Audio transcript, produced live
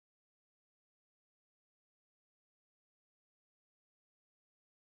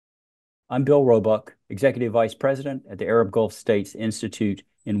I'm Bill Roebuck, Executive Vice President at the Arab Gulf States Institute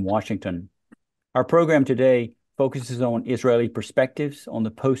in Washington. Our program today focuses on Israeli perspectives on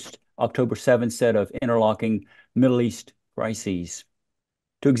the post-October 7 set of interlocking Middle East crises.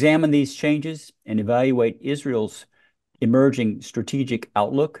 To examine these changes and evaluate Israel's emerging strategic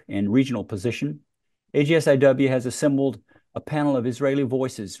outlook and regional position, AGSIW has assembled a panel of Israeli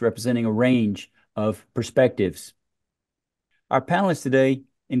voices representing a range of perspectives. Our panelists today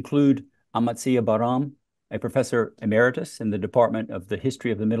include Amatzia Baram, a professor emeritus in the Department of the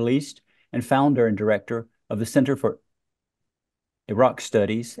History of the Middle East and founder and director of the Center for Iraq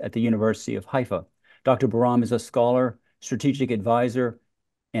Studies at the University of Haifa. Dr. Baram is a scholar, strategic advisor,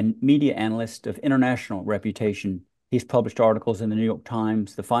 and media analyst of international reputation. He's published articles in the New York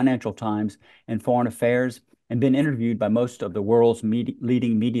Times, the Financial Times, and Foreign Affairs, and been interviewed by most of the world's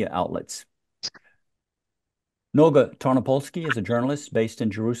leading media outlets. Noga Tarnopolsky is a journalist based in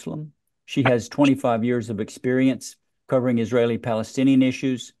Jerusalem. She has 25 years of experience covering Israeli-Palestinian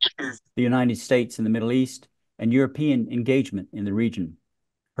issues, the United States and the Middle East, and European engagement in the region.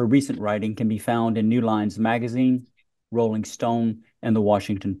 Her recent writing can be found in New Lines Magazine, Rolling Stone, and the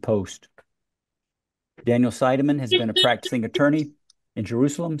Washington Post. Daniel Seidemann has been a practicing attorney in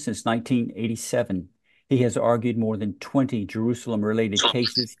Jerusalem since 1987. He has argued more than 20 Jerusalem-related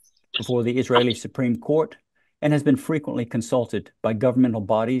cases before the Israeli Supreme Court and has been frequently consulted by governmental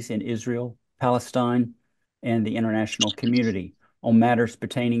bodies in Israel, Palestine, and the international community on matters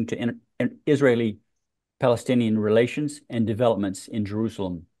pertaining to Israeli-Palestinian relations and developments in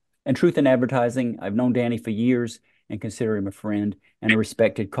Jerusalem. And Truth in Advertising, I've known Danny for years and consider him a friend and a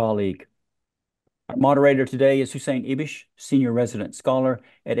respected colleague. Our moderator today is Hussein Ibish, senior resident scholar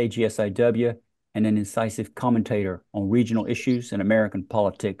at AGSIW and an incisive commentator on regional issues in American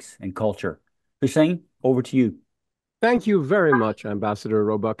politics and culture. Hussein, over to you. Thank you very much, Ambassador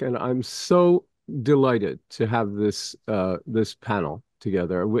Roebuck, and I'm so delighted to have this panel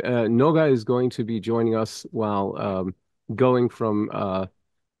together. Noga is going to be joining us while going from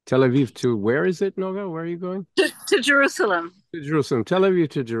Tel Aviv to, where is it, Noga? Where are you going? To Jerusalem. To Jerusalem, Tel Aviv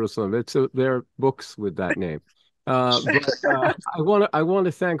to Jerusalem. There are books with that name. I want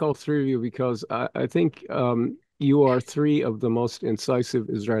to thank all three of you because I think you are three of the most incisive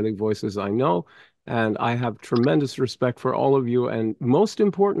Israeli voices I know, and I have tremendous respect for all of you. And most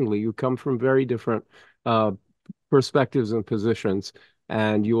importantly, you come from very different perspectives and positions,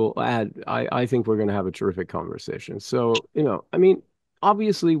 and you will add. I think we're going to have a terrific conversation. So, I mean,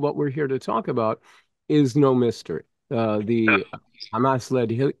 obviously, what we're here to talk about is no mystery. The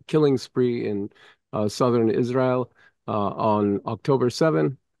Hamas-led killing spree in southern Israel on October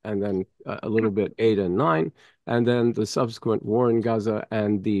 7, and then a little bit 8 and 9, and then the subsequent war in Gaza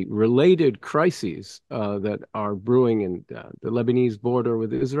and the related crises that are brewing in the Lebanese border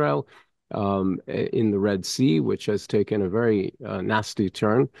with Israel, in the Red Sea, which has taken a very nasty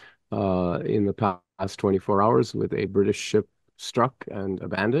turn in the past 24 hours with a British ship struck and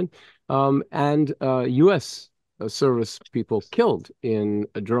abandoned, and U.S. service people killed in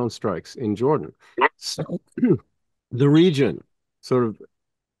drone strikes in Jordan. So the region sort of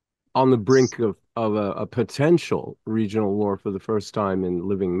on the brink of a potential regional war for the first time in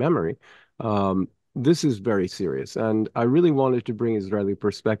living memory. This is very serious, and I really wanted to bring Israeli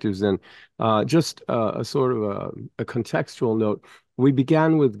perspectives in. Just a sort of a contextual note. We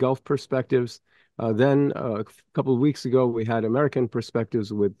began with Gulf perspectives. Then a couple of weeks ago, we had American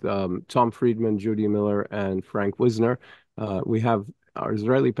perspectives with Tom Friedman, Judy Miller, and Frank Wisner. We have our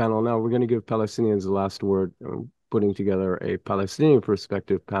Israeli panel now. We're going to give Palestinians the last word, putting together a Palestinian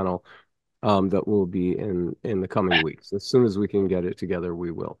perspective panel that will be in the coming weeks. As soon as we can get it together,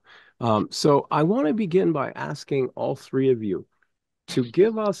 we will. So I want to begin by asking all three of you to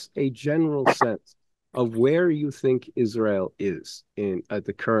give us a general sense of where you think Israel is at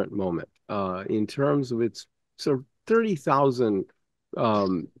the current moment, in terms of its sort of 30,000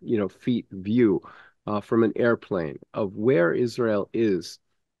 feet view from an airplane of where Israel is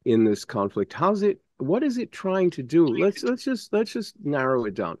in this conflict. What is it trying to do? Let's just narrow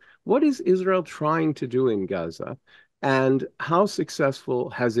it down. What is Israel trying to do in Gaza, and how successful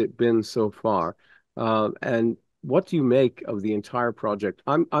has it been so far? And what do you make of the entire project?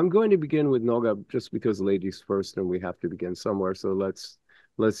 I'm going to begin with Noga just because ladies first, and we have to begin somewhere. So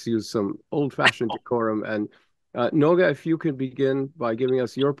let's use some old-fashioned decorum. And Noga, if you could begin by giving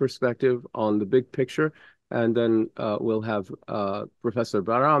us your perspective on the big picture, and then we'll have Professor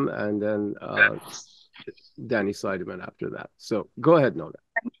Baram, and then Danny Seidemann after that. So go ahead, Noga.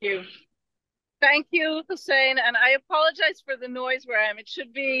 Thank you. Thank you, Hussein. And I apologize for the noise where I am. It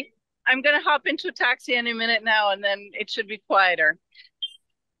should be, I'm going to hop into a taxi any minute now, and then it should be quieter.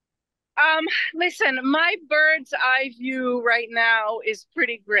 Listen, my bird's eye view right now is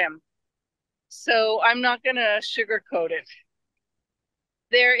pretty grim, so I'm not going to sugarcoat it.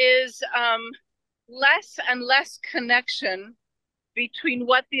 There is less and less connection between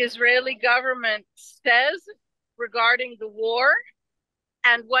what the Israeli government says regarding the war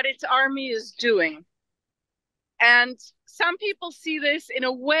and what its army is doing. And some people see this in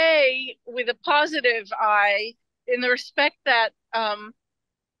a way with a positive eye, in the respect that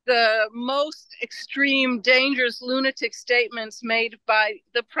the most extreme, dangerous, lunatic statements made by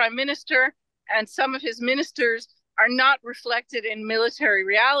the Prime Minister and some of his ministers are not reflected in military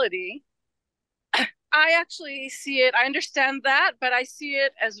reality. I actually see it, I understand that, but I see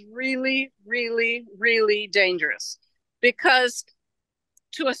it as really, really, really dangerous. Because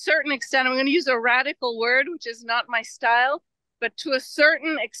to a certain extent, I'm going to use a radical word, which is not my style, but to a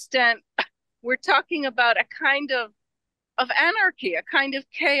certain extent, we're talking about a kind of anarchy, a kind of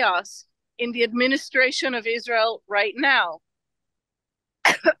chaos in the administration of Israel right now.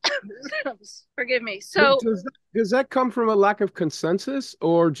 Forgive me. So does that come from a lack of consensus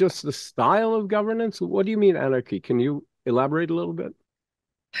or just the style of governance? What do you mean anarchy? Can you elaborate a little bit?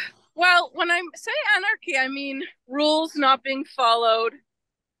 Well, when I say anarchy, I mean rules not being followed,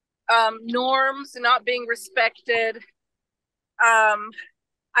 norms not being respected.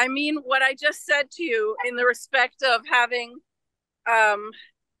 I mean what I just said to you in the respect of having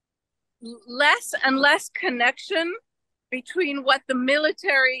less and less connection between what the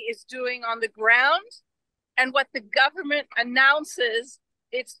military is doing on the ground and what the government announces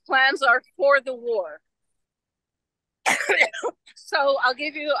its plans are for the war. So I'll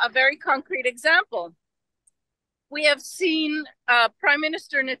give you a very concrete example. We have seen Prime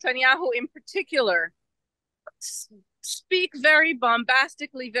Minister Netanyahu in particular speak very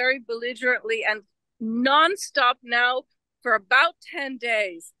bombastically, very belligerently, and nonstop now for about 10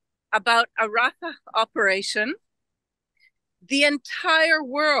 days about a Rafah operation. The entire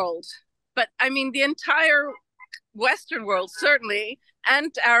world, but I mean the entire Western world certainly,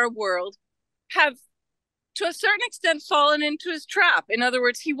 and Arab world, have to a certain extent fallen into his trap. In other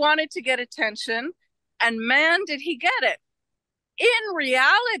words, he wanted to get attention, and man, did he get it. In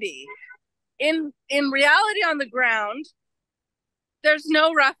reality, in reality on the ground, there's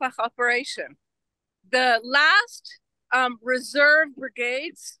no Rafah operation. The last reserve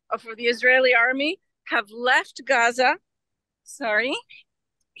brigades for the Israeli army have left Gaza. Sorry,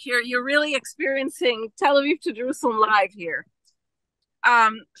 here you're really experiencing Tel Aviv to Jerusalem live here.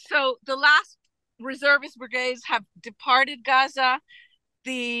 So the last reservist brigades have departed Gaza.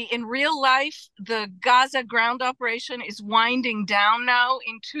 In real life, the Gaza ground operation is winding down now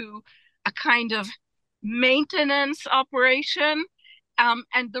into a kind of maintenance operation.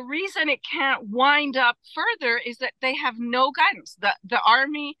 And the reason it can't wind up further is that they have no guidance. The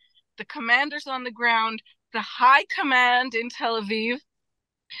army, the commanders on the ground, the high command in Tel Aviv,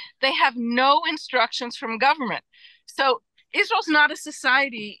 they have no instructions from government. So Israel's not a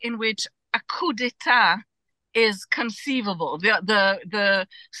society in which a coup d'etat is conceivable. The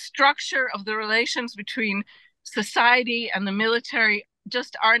structure of the relations between society and the military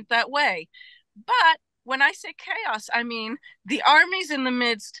just aren't that way. But when I say chaos, I mean the army's in the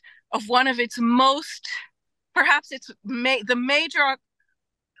midst of one of its most, perhaps it's the major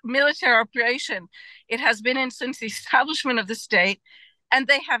military operation it has been in since the establishment of the state, and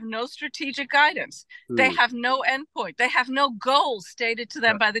they have no strategic guidance. They have no endpoint. They have no goals stated to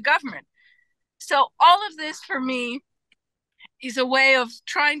them by the government. So all of this for me is a way of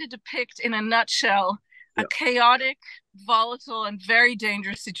trying to depict in a nutshell a chaotic, volatile, and very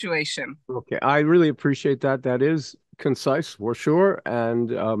dangerous situation. Okay, I really appreciate that. That is concise for sure,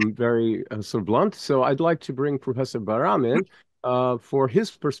 and very sort of blunt. So I'd like to bring Professor Baram in for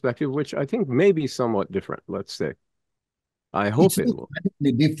his perspective, which I think may be somewhat different, let's say. I hope it will. It's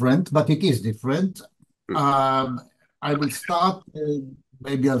definitely different, but it is different. I will start,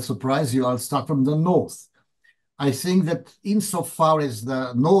 maybe I'll surprise you, I'll start from the north. I think that insofar as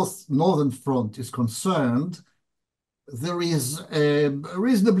the northern front is concerned, there is a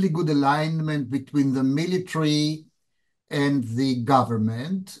reasonably good alignment between the military and the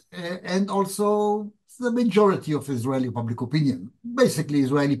government, and also the majority of Israeli public opinion, basically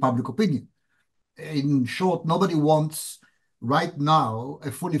Israeli public opinion. In short, nobody wants right now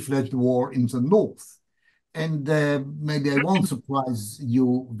a fully fledged war in the north. And maybe I won't surprise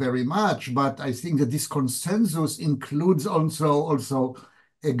you very much, but I think that this consensus includes also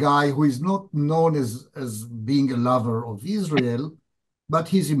a guy who is not known as being a lover of Israel, but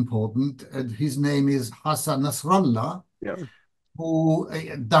he's important, and his name is Hassan Nasrallah, who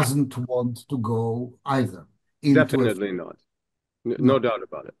doesn't want to go either. Definitely not. No doubt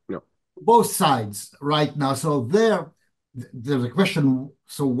about it. No. both sides right now. So there's a question,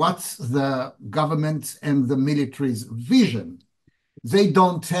 so what's the government and the military's vision? They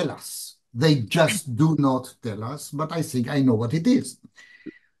don't tell us. They just do not tell us, but I think I know what it is.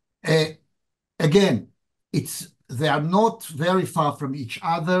 Again, they are not very far from each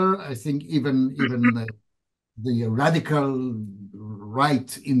other. I think even the radical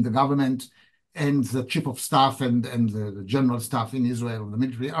right in the government and the chief of staff and the general staff in Israel, the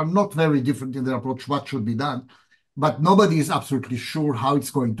military, are not very different in their approach what should be done, but nobody is absolutely sure how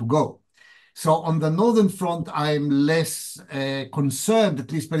it's going to go. So on the northern front, I'm less concerned,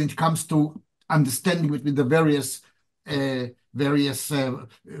 at least when it comes to understanding between the various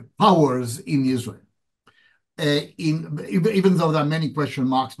powers in Israel. Even though there are many question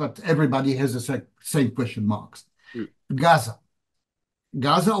marks, but everybody has the same question marks. Gaza,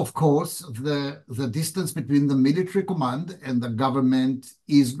 of course, the distance between the military command and the government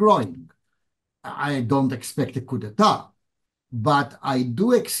is growing. I don't expect a coup d'etat, but I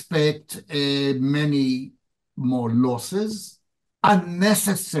do expect many more losses,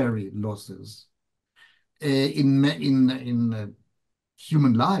 unnecessary losses in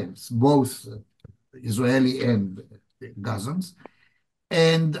human lives, both Israeli and Gazans.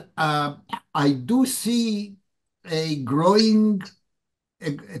 And I do see a growing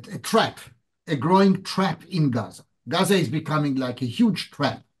trap in Gaza. Gaza is becoming like a huge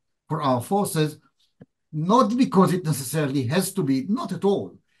trap for our forces, not because it necessarily has to be, not at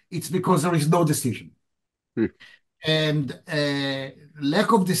all. It's because there is no decision. And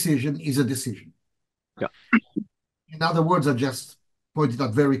lack of decision is a decision. Yeah. In other words, I just pointed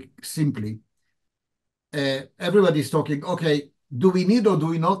out very simply, everybody's talking, okay, do we need or do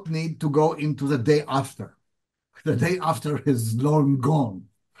we not need to go into the day after? The day after is long gone.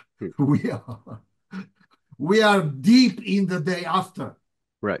 We are deep in the day after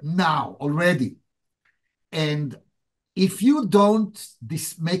now already. And if you don't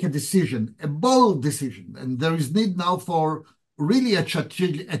make a decision, a bold decision, and there is need now for really a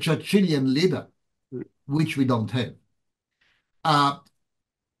Churchillian leader, which we don't have,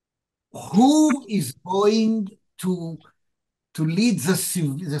 who is going to lead the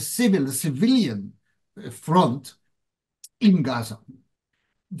civilian front in Gaza?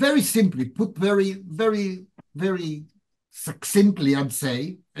 Very simply put, very, very, very succinctly, I'd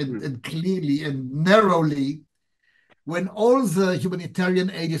say, and clearly and narrowly, when all the humanitarian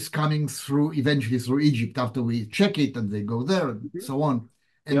aid is coming through, eventually through Egypt, after we check it and they go there and so on,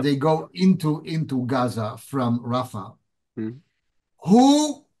 and they go into Gaza from Rafah,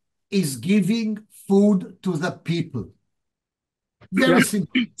 who is giving food to the people? Very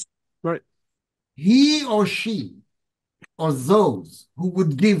simple. Right. He or she, or those who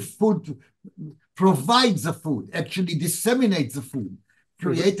would give food, provide the food, actually disseminate the food,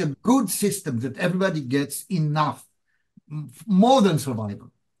 create a good system that everybody gets enough, more than survival,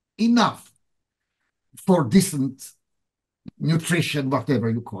 enough for decent nutrition, whatever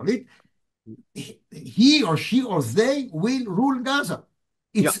you call it. He or she or they will rule Gaza.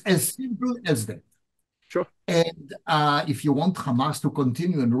 It's as simple as that. Sure. And if you want Hamas to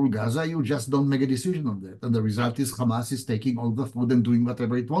continue and rule Gaza, you just don't make a decision on that. And the result is Hamas is taking all the food and doing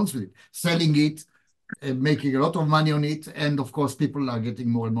whatever it wants with it, selling it, making a lot of money on it. And of course, people are getting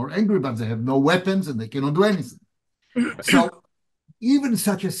more and more angry, but they have no weapons and they cannot do anything. So even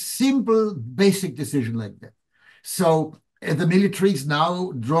such a simple, basic decision like that. So the military is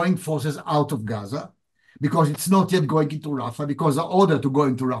now drawing forces out of Gaza because it's not yet going into Rafah, because the order to go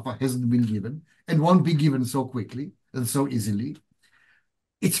into Rafah hasn't been given and won't be given so quickly and so easily.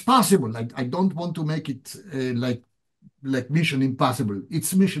 It's possible. I don't want to make it like mission impossible.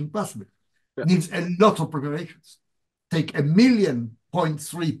 It's mission possible. It needs a lot of preparations. Take 1.3 million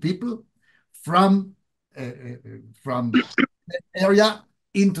people from that area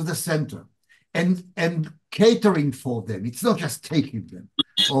into the center and catering for them. It's not just taking them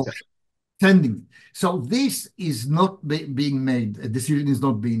or sending them. So this is not being made. A decision is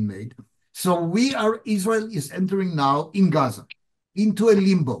not being made. So Israel is entering now in Gaza into a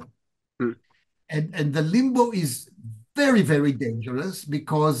limbo. And the limbo is very, very dangerous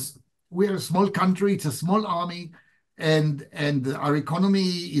because we're a small country, it's a small army, and our economy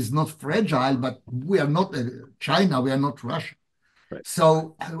is not fragile, but we are not China, we are not Russia. Right.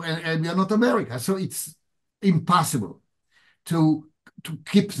 So, and we are not America. So it's impossible to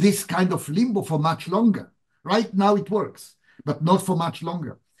keep this kind of limbo for much longer. Right now it works, but not for much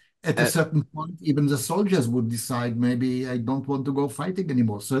longer. At a certain point, even the soldiers would decide, maybe I don't want to go fighting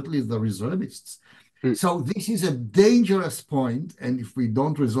anymore, certainly the reservists. So this is a dangerous point, and if we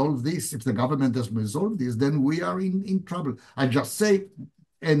don't resolve this, if the government doesn't resolve this, then we are in trouble. I just say,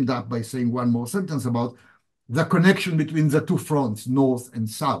 end up by saying one more sentence about the connection between the two fronts, North and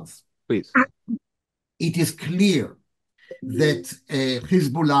South. Please. It is clear that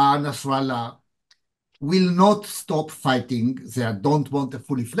Hezbollah, Nasrallah will not stop fighting. They don't want a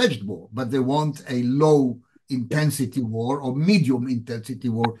fully fledged war, but they want a low intensity war or medium intensity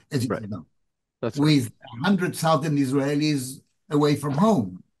war, as it is now. That's with 100,000 Israelis away from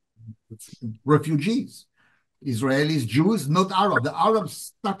home, refugees, Israelis, Jews, not Arab. The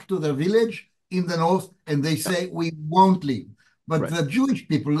Arabs stuck to their village in the north, and they say, we won't leave. But the Jewish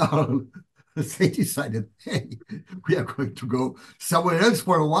people are, they decided, hey, we are going to go somewhere else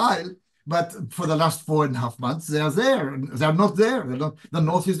for a while. But for the last 4.5 months, they are there. They are not there. The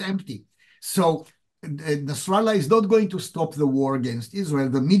north is empty. So Nasrallah is not going to stop the war against Israel,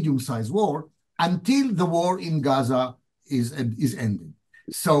 the medium-sized war, until the war in Gaza is ended.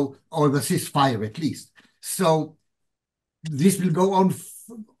 So, or the ceasefire at least. So this will go on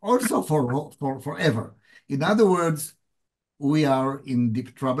also for forever. In other words, we are in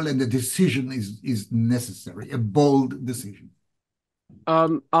deep trouble, and the decision is necessary, a bold decision.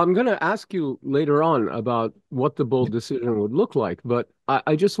 I'm going to ask you later on about what the bold decision would look like, but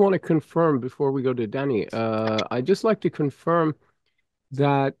I just want to confirm before we go to Danny. I just like to confirm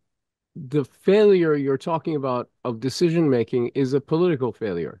that the failure you're talking about of decision making is a political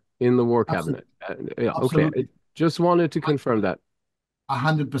failure in the war cabinet. Yeah, okay. I just wanted to confirm that.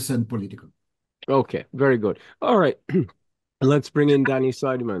 100% political. Okay, very good. All right. Let's bring in Danny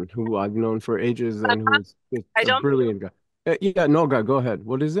Seidemann, who I've known for ages and who's a brilliant guy. Yeah, Noga, go ahead.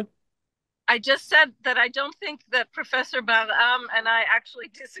 What is it? I just said that I don't think that Professor Baram and I actually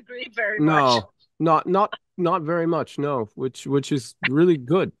disagree very much. No, not very much, no, which is really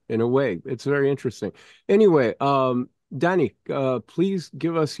good in a way. It's very interesting. Anyway, Danny, please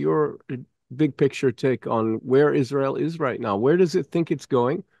give us your big picture take on where Israel is right now. Where does it think it's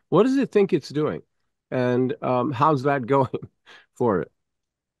going? What does it think it's doing? And how's that going for it?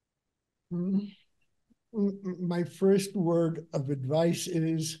 My first word of advice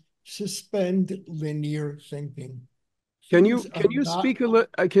is suspend linear thinking. Can you speak a little?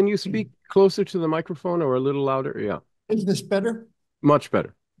 Can you speak closer to the microphone or a little louder? Yeah. Is this better? Much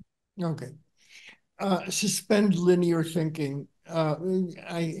better. Okay. Suspend linear thinking. The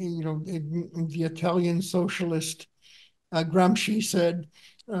Italian socialist Gramsci said,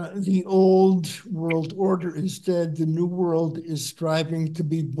 the old world order is dead. The new world is striving to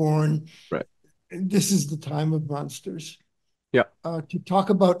be born. Right. This is the time of monsters. Yeah. To talk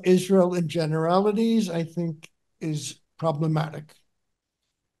about Israel in generalities, I think, is problematic.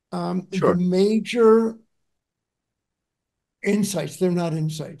 Sure. The major insights, they're not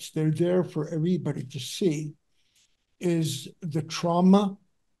insights, they're there for everybody to see, is the trauma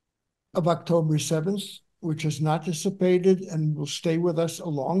of October 7th, which has not dissipated and will stay with us a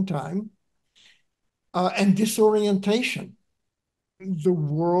long time, and disorientation. The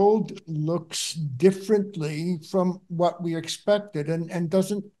world looks differently from what we expected and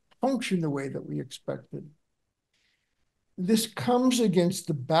doesn't function the way that we expected. This comes against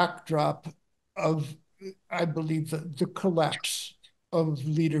the backdrop of, I believe, the collapse of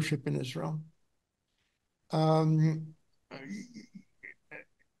leadership in Israel.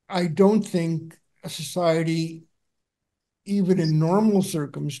 I don't think a society, even in normal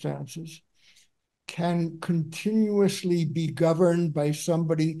circumstances, can continuously be governed by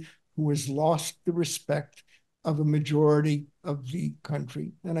somebody who has lost the respect of a majority of the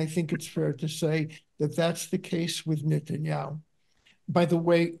country. And I think it's fair to say that that's the case with Netanyahu. By the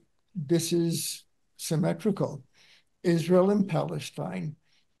way, this is symmetrical. Israel and Palestine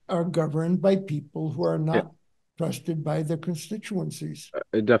are governed by people who are not trusted by their constituencies.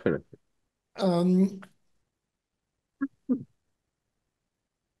 Definitely.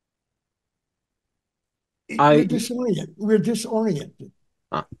 We're disoriented.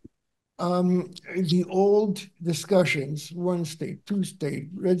 The old discussions, one state, two state,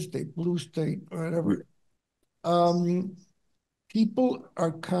 red state, blue state, whatever, people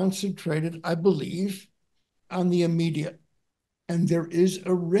are concentrated, I believe, on the immediate. And there is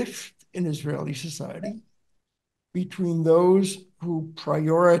a rift in Israeli society between those who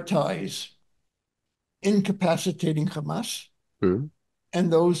prioritize incapacitating Hamas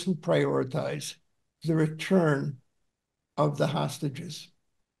and those who prioritize the return of the hostages.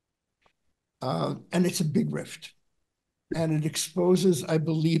 And it's a big rift. And it exposes, I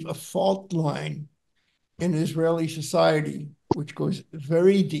believe, a fault line in Israeli society, which goes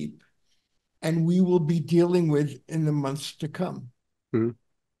very deep, and we will be dealing with in the months to come.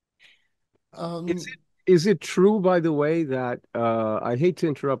 Is it true, by the way, that I hate to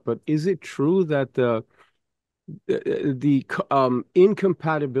interrupt, but is it true that the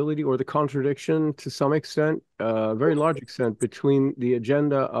incompatibility or the contradiction to some extent, very large extent, between the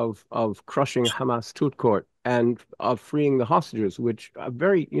agenda of crushing Hamas tooth court and of freeing the hostages, which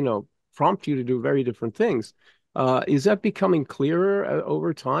very, prompt you to do very different things. Is that becoming clearer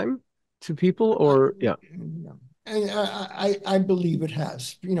over time to people, or yeah? I believe it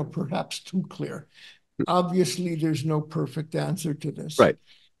has, perhaps too clear. Obviously, there's no perfect answer to this. Right.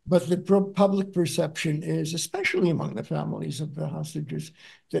 But the public perception is, especially among the families of the hostages,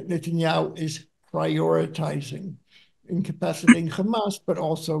 that Netanyahu is prioritizing incapacitating Hamas, but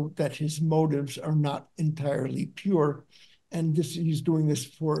also that his motives are not entirely pure. And he's doing this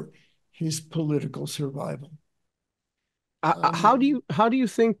for his political survival. How do you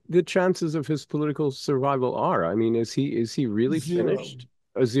think the chances of his political survival are? I mean, is he really finished?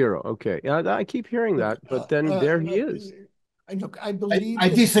 A zero. Okay. Yeah, I keep hearing that, but then there he is. Look, I believe I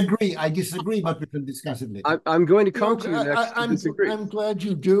disagree, but we can discuss it later. I'm going to come to you next to disagree. I'm glad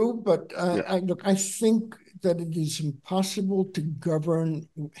you do, but I think that it is impossible to govern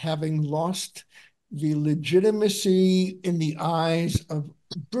having lost the legitimacy in the eyes of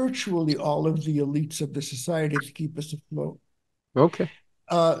virtually all of the elites of the society to keep us afloat. Okay.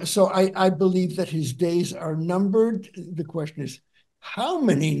 So I believe that his days are numbered. The question is, how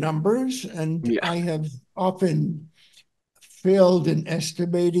many numbers? And I have often failed in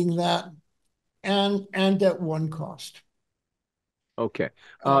estimating that, and at one cost. Okay.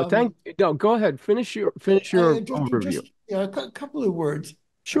 No, go ahead. Finish your overview. A couple of words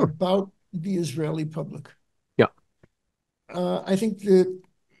about the Israeli public. Yeah. I think the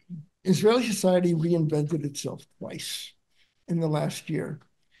Israeli society reinvented itself twice in the last year.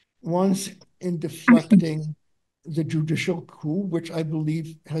 Once in deflecting the judicial coup, which I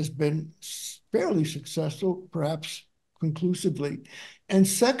believe has been fairly successful, perhaps conclusively. And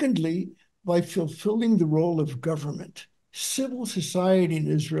secondly, by fulfilling the role of government. Civil society in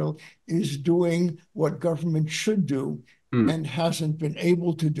Israel is doing what government should do and hasn't been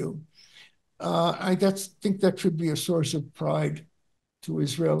able to do. I think that should be a source of pride to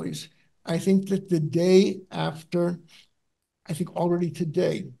Israelis. I think that the day after, I think already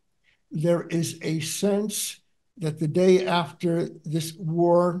today, there is a sense that the day after this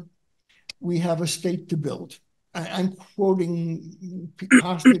war, we have a state to build. I'm quoting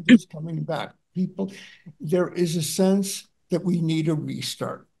hostages coming back. There is a sense that we need a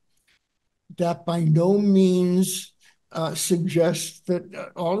restart. That by no means suggests that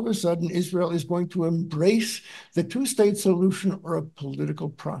all of a sudden Israel is going to embrace the two-state solution or a political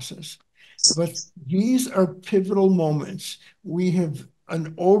process. But these are pivotal moments. We have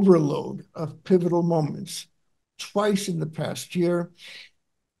an overload of pivotal moments twice in the past year.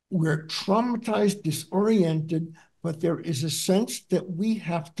 We're traumatized, disoriented, but there is a sense that we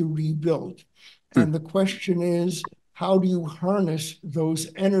have to rebuild. And the question is, how do you harness those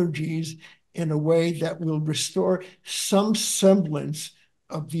energies in a way that will restore some semblance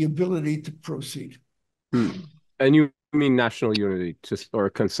of the ability to proceed? And you mean national unity, or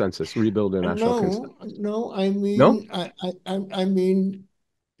a consensus, rebuild a national consensus? No, I mean,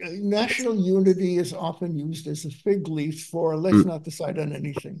 national unity is often used as a fig leaf for let's not decide on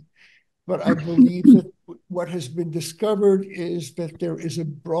anything. But I believe that what has been discovered is that there is a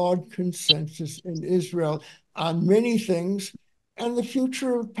broad consensus in Israel on many things, and the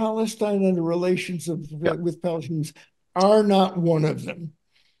future of Palestine and the relations with Palestinians are not one of them.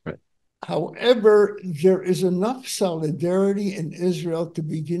 Right. However, there is enough solidarity in Israel to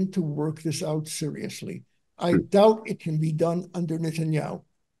begin to work this out seriously. I doubt it can be done under Netanyahu.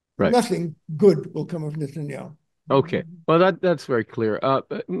 Right. Nothing good will come of Netanyahu. Okay, well, that's very clear.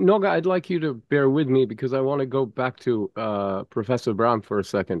 Noga, I'd like you to bear with me because I want to go back to Professor Baram for a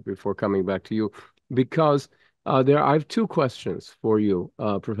second before coming back to you, because I have two questions for you,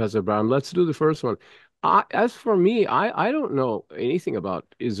 Professor Baram. Let's do the first one. As for me, I don't know anything about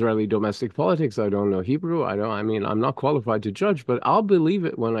Israeli domestic politics. I don't know Hebrew. I'm not qualified to judge, but I'll believe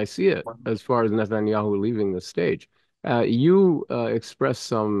it when I see it, as far as Netanyahu leaving the stage. You expressed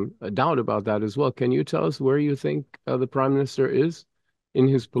some doubt about that as well. Can you tell us where you think the Prime Minister is in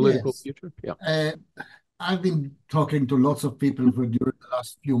his political future? Yeah. I've been talking to lots of people during the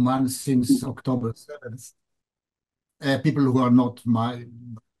last few months since October 7th. People who are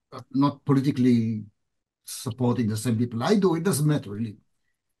not politically supporting the same people I do. It doesn't matter really.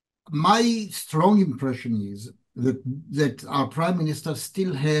 My strong impression is that our Prime Minister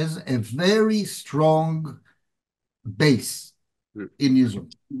still has a very strong base in Israel.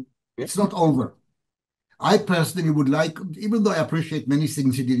 It's not over. I personally would like, even though I appreciate many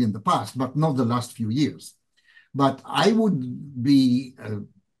things he did in the past, but not the last few years, but I would be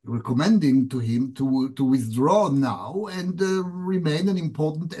recommending to him to withdraw now and remain an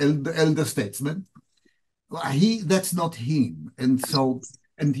important elder statesman. That's not him,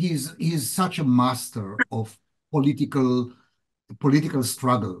 and he's such a master of political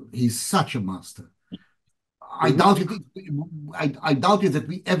struggle. He's such a master. I doubt it. I doubt it that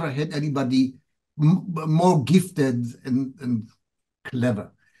we ever had anybody more gifted and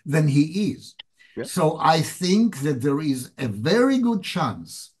clever than he is. Yeah. So I think that there is a very good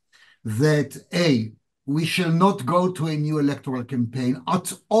chance that we shall not go to a new electoral campaign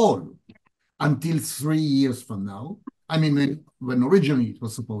at all until 3 years from now. I mean, when originally it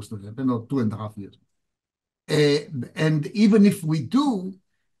was supposed to happen, or 2.5 years. And even if we do,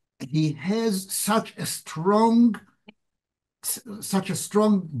 he has such a strong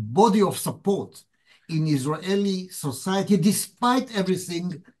body of support in Israeli society, despite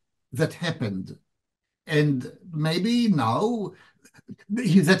everything that happened. And maybe now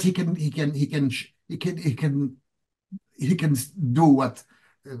that he can do what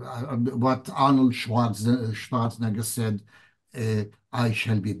Arnold Schwarzenegger said, I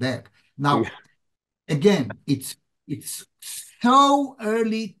shall be back. Now, again, it's so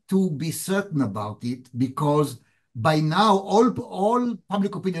early to be certain about it, because by now all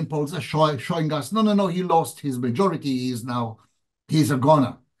public opinion polls are showing us, no, he lost his majority. He's a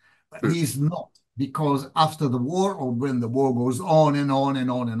goner. He's not, because after the war, or when the war goes on and on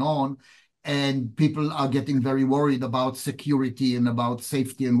and on and on, and people are getting very worried about security and about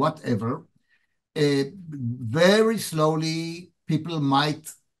safety and whatever, very slowly people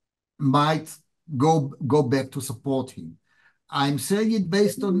might go back to support him. I'm saying it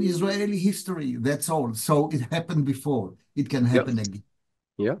based on Israeli history. That's all. So it happened before. It can happen again.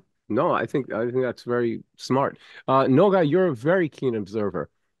 Yeah. No, I think that's very smart. Noga, you're a very keen observer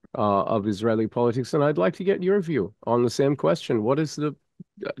of Israeli politics, and I'd like to get your view on the same question. What is the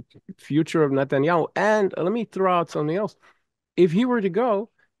future of Netanyahu? And let me throw out something else. If he were to go,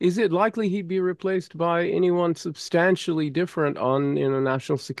 is it likely he'd be replaced by anyone substantially different on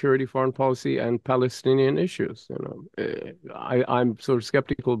national security, foreign policy, and Palestinian issues? I'm sort of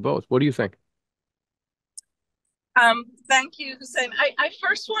skeptical of both. What do you think? Thank you, Hussein. I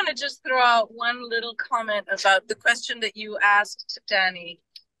first want to just throw out one little comment about the question that you asked, Danny,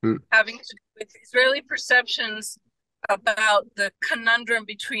 having to do with Israeli perceptions about the conundrum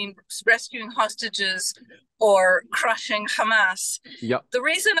between rescuing hostages or crushing Hamas. Yep. The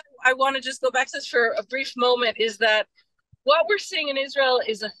reason I want to just go back to this for a brief moment is that what we're seeing in Israel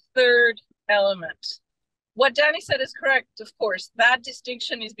is a third element. What Danny said is correct, of course. That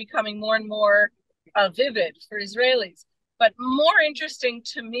distinction is becoming more and more vivid for Israelis. But more interesting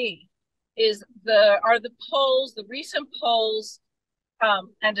to me are the polls, the recent polls,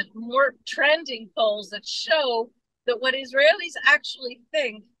 and more trending polls that show that what Israelis actually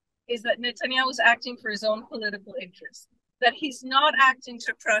think is that Netanyahu is acting for his own political interests, that he's not acting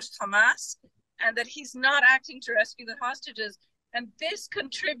to crush Hamas, and that he's not acting to rescue the hostages. And this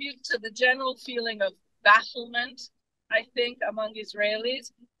contributes to the general feeling of bafflement, I think, among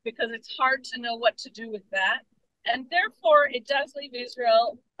Israelis, because it's hard to know what to do with that. And therefore, it does leave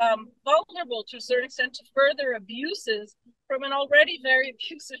Israel vulnerable to a certain extent to further abuses from an already very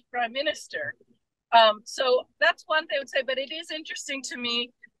abusive prime minister. So that's one thing I would say, but it is interesting to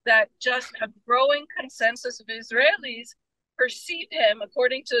me that just a growing consensus of Israelis perceive him,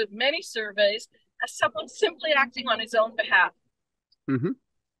 according to many surveys, as someone simply acting on his own behalf. Mm-hmm.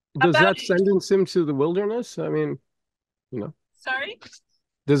 Does that sentence him to the wilderness? I mean, Sorry?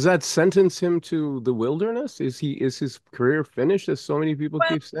 Does that sentence him to the wilderness? Is his career finished, as so many people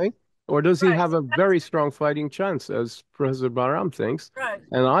keep saying? Or does he have a very strong fighting chance, as Professor Baram thinks? Right.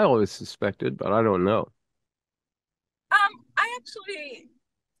 And I always suspected, but I don't know.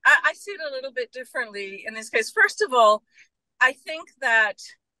 I see it a little bit differently in this case. First of all, I think that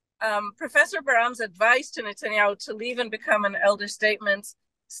Professor Baram's advice to Netanyahu to leave and become an elder statement,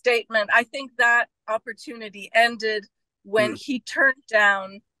 I think that opportunity ended when he turned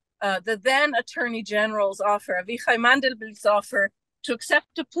down the then Attorney General's offer, Avichai Mandelblik's offer, to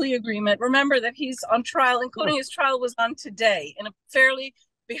accept a plea agreement. Remember that he's on trial, including his trial was on today, in a fairly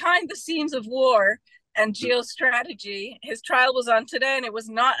behind the scenes of war and geostrategy. His trial was on today, and it was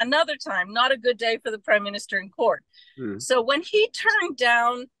not a good day for the prime minister in court. So when he turned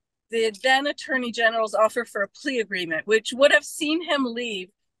down the then Attorney General's offer for a plea agreement, which would have seen him leave,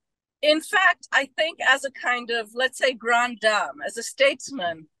 in fact, I think as a kind of, let's say, grande dame, as a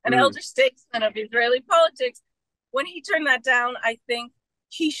statesman, an elder statesman of Israeli politics, when he turned that down, I think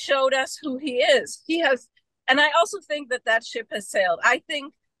he showed us who he is. And I also think that ship has sailed. I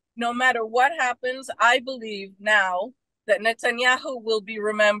think no matter what happens, I believe now that Netanyahu will be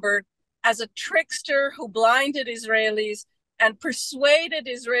remembered as a trickster who blinded Israelis and persuaded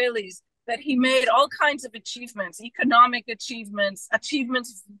Israelis that he made all kinds of achievements, economic achievements,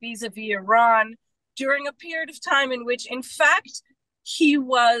 achievements vis-a-vis Iran, during a period of time in which, in fact, he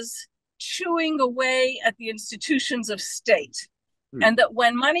was chewing away at the institutions of state. And that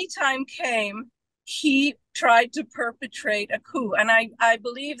when money time came, he tried to perpetrate a coup. And I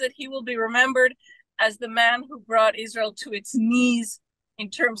believe that he will be remembered as the man who brought Israel to its knees in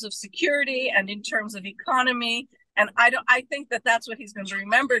terms of security and in terms of economy. And I think that that's what he's going to be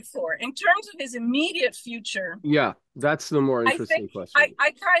remembered for. In terms of his immediate future, yeah, that's the more interesting question.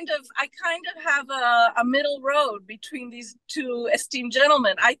 I kind of have a middle road between these two esteemed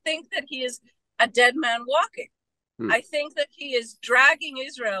gentlemen. I think that he is a dead man walking. I think that he is dragging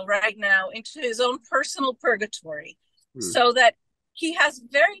Israel right now into his own personal purgatory, so that he has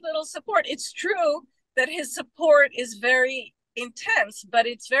very little support. It's true that his support is very intense, but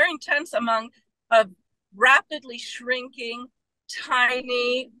it's very intense among a rapidly shrinking,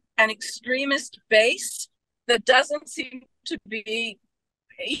 tiny, and extremist base that doesn't seem to be,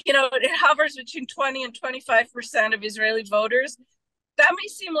 it hovers between 20 and 25% of Israeli voters. That may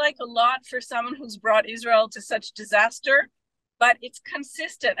seem like a lot for someone who's brought Israel to such disaster, but it's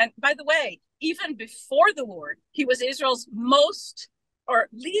consistent. And by the way, even before the war, he was Israel's most or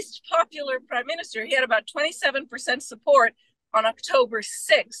least popular prime minister. He had about 27% support on October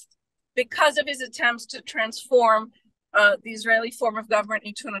 6th because of his attempts to transform the Israeli form of government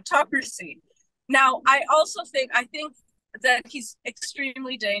into an autocracy. Now, I think that he's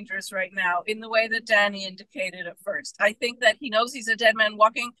extremely dangerous right now in the way that Danny indicated at first. I think that he knows he's a dead man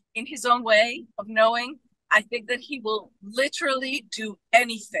walking in his own way of knowing. I think that he will literally do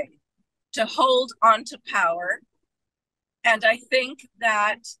anything to hold on to power. And I think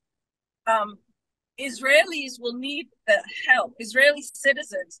that Israelis will need the help. Israeli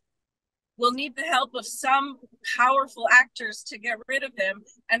citizens will need the help of some powerful actors to get rid of him.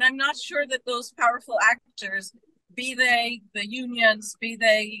 And I'm not sure that those powerful actors, be they the unions, be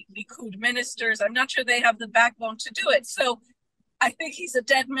they Likud ministers, I'm not sure they have the backbone to do it. So I think he's a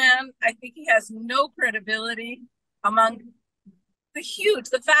dead man. I think he has no credibility among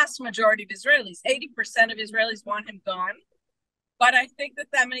the vast majority of Israelis. 80% of Israelis want him gone. But I think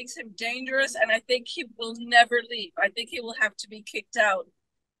that makes him dangerous, and I think he will never leave. I think he will have to be kicked out.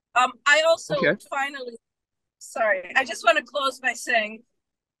 I also finally, I just want to close by saying,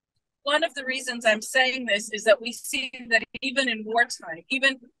 one of the reasons I'm saying this is that we see that even in wartime,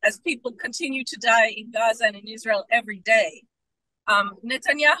 even as people continue to die in Gaza and in Israel every day,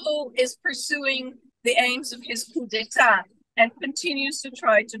 Netanyahu is pursuing the aims of his coup d'etat and continues to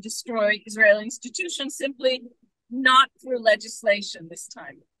try to destroy Israeli institutions, simply not through legislation this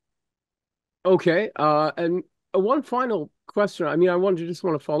time. Okay, and one final question. I mean, just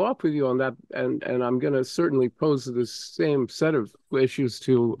want to follow up with you on that, and I'm going to certainly pose the same set of issues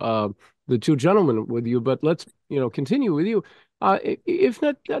to the two gentlemen with you. But let's continue with you. If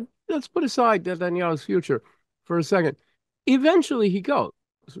not, let's put aside Netanyahu's future for a second. Eventually, he goes,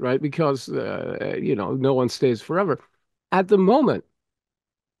 right? Because no one stays forever. At the moment,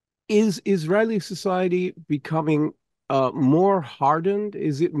 is Israeli society becoming more hardened?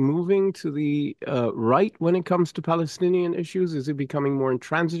 Is it moving to the right when it comes to Palestinian issues? Is it becoming more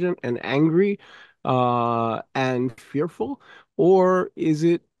intransigent and angry and fearful? Or is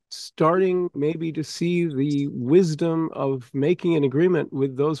it starting maybe to see the wisdom of making an agreement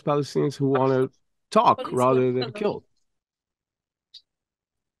with those Palestinians who want to talk rather than kill?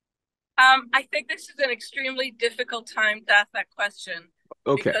 I think this is an extremely difficult time to ask that question.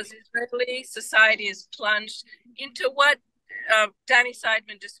 Okay. Because Israeli society is plunged into what Danny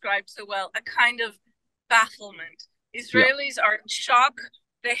Seidemann described so well, a kind of bafflement. Israelis are in shock.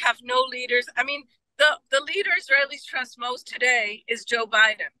 They have no leaders. I mean, the leader Israelis trust most today is Joe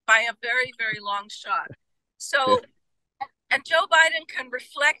Biden by a very, very long shot. So, and Joe Biden can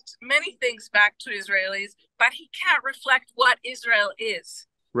reflect many things back to Israelis, but he can't reflect what Israel is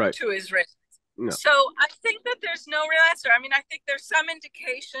to Israelis. No. So I think that there's no real answer. I mean, I think there's some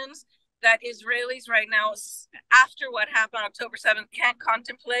indications that Israelis right now, after what happened on October 7th, can't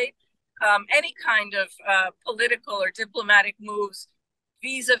contemplate any kind of political or diplomatic moves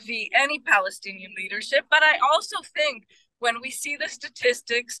vis-a-vis any Palestinian leadership. But I also think when we see the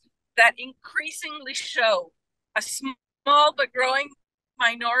statistics that increasingly show a small but growing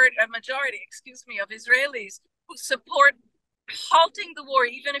majority, of Israelis who support halting the war,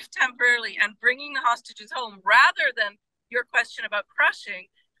 even if temporarily, and bringing the hostages home, rather than your question about crushing,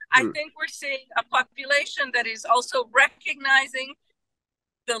 I think we're seeing a population that is also recognizing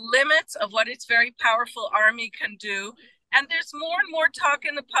the limits of what its very powerful army can do, And there's more and more talk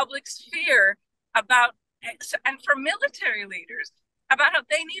in the public sphere about, and for military leaders, about how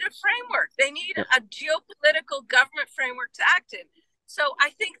they need a framework. They need a geopolitical government framework to act in. So I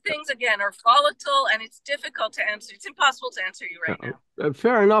think things, again, are volatile, and it's difficult to answer. It's impossible to answer you right now.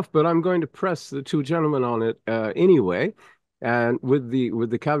 Fair enough, but I'm going to press the two gentlemen on it anyway. And with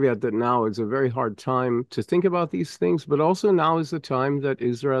the caveat that now is a very hard time to think about these things, but also now is the time that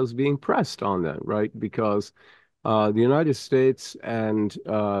Israel is being pressed on them, right? Because the United States and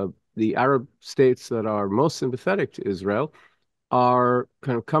the Arab states that are most sympathetic to Israel are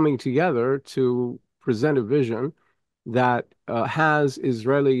kind of coming together to present a vision that has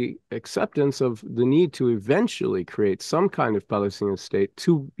Israeli acceptance of the need to eventually create some kind of Palestinian state,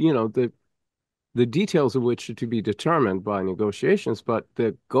 to, you know, the details of which are to be determined by negotiations, but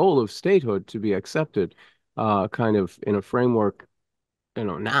the goal of statehood to be accepted kind of in a framework, you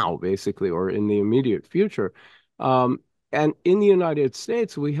know, now basically, or in the immediate future. And in the United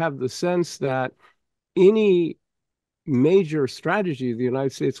States, we have the sense that any major strategy the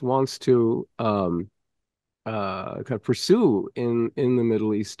United States wants to kind of pursue in the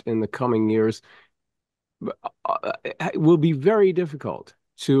Middle East in the coming years will be very difficult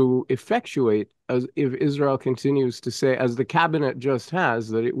to effectuate, as if Israel continues to say, as the cabinet just has,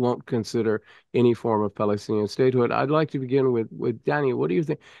 that it won't consider any form of Palestinian statehood. I'd like to begin with Danny. What do you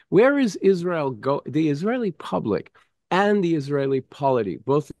think? Where is Israel go? The Israeli public and the Israeli polity,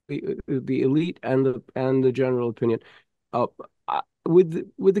 both the elite and the general opinion,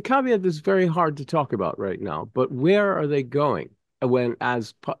 with the caveat that's very hard to talk about right now. But where are they going when,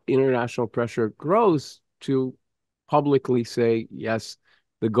 as international pressure grows, to publicly say, yes,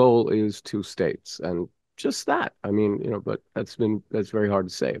 the goal is two states, and just that? I mean, you know, but that's very hard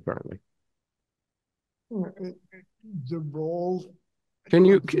to say, apparently. The role. Can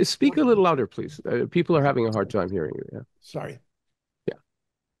you speak a little louder, please? People are having a hard time hearing you. Yeah. Sorry. Yeah.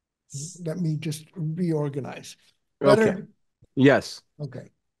 Let me just reorganize. Better? Okay. Yes.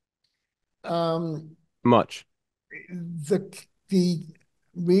 Okay. Much. The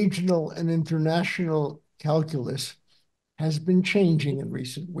regional and international calculus has been changing in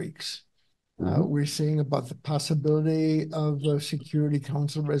recent weeks. We're seeing about the possibility of a Security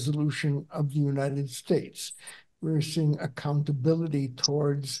Council resolution of the United States. We're seeing accountability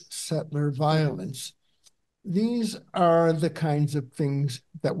towards settler violence. These are the kinds of things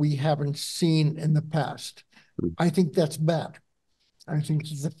that we haven't seen in the past. I think that's bad. I think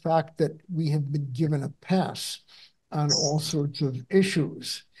the fact that we have been given a pass on all sorts of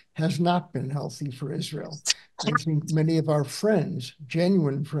issues has not been healthy for Israel. I think many of our friends,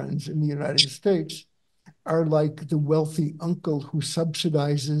 genuine friends in the United States, are like the wealthy uncle who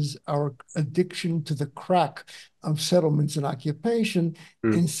subsidizes our addiction to the crack of settlements and occupation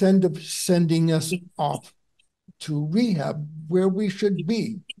instead of sending us off to rehab where we should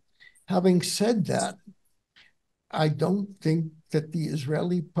be. Having said that, I don't think that the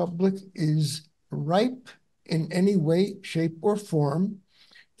Israeli public is ripe in any way, shape, or form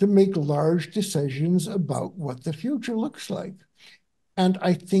to make large decisions about what the future looks like. And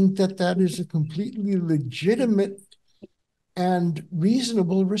I think that that is a completely legitimate and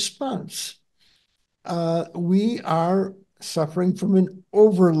reasonable response. We are suffering from an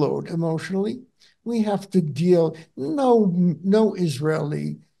overload emotionally. We have to deal. No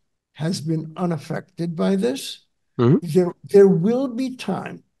Israeli has been unaffected by this. There will be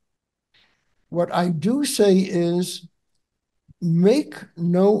time. What I do say is, make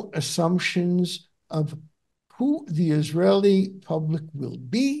no assumptions of who the Israeli public will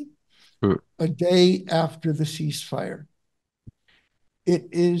be a day after the ceasefire. It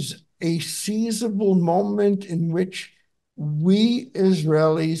is a seizable moment in which we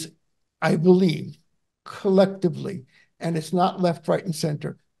Israelis, I believe, collectively, and it's not left, right, and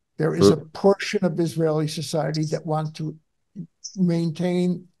center, there is a portion of Israeli society that want to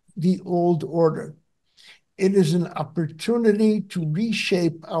maintain the old order. It is an opportunity to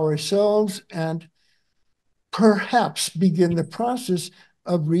reshape ourselves and perhaps begin the process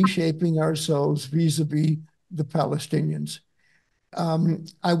of reshaping ourselves vis-a-vis the Palestinians.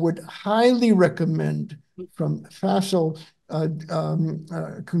 I would highly recommend, from facile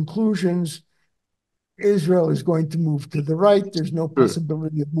conclusions, Israel is going to move to the right. There's no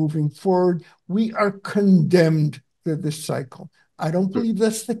possibility of moving forward. We are condemned to this cycle. I don't believe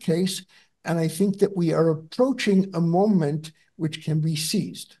that's the case. And I think that we are approaching a moment which can be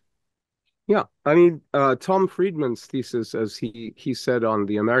seized. Yeah, I mean, Tom Friedman's thesis, as he said on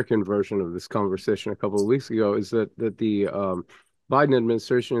the American version of this conversation a couple of weeks ago, is that the Biden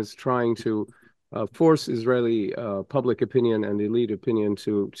administration is trying to force Israeli public opinion and elite opinion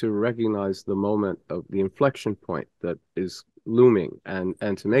to recognize the moment of the inflection point that is looming and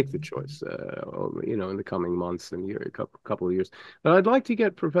to make the choice, in the coming months and couple of years. But I'd like to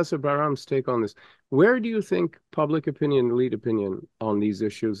get Professor Baram's take on this. Where do you think public opinion, elite opinion on these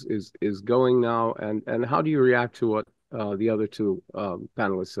issues is going now, and how do you react to what the other two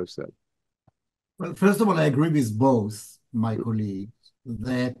panelists have said? Well, first of all, I agree with both my colleagues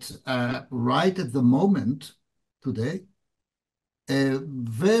that right at the moment today,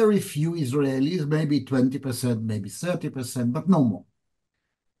 very few Israelis, maybe 20%, maybe 30%, but no more,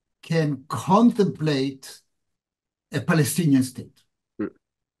 can contemplate a Palestinian state,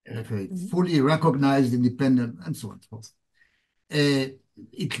 fully recognized, independent, and so on and so forth.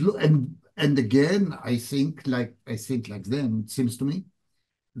 And again, I think like them, it seems to me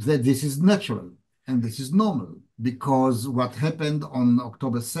that this is natural and this is normal, because what happened on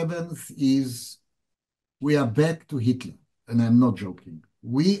October 7th is we are back to Hitler. And I'm not joking.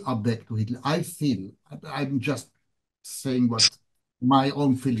 We are back to Hitler. I feel, I'm just saying what my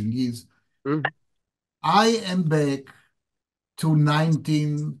own feeling is. I am back to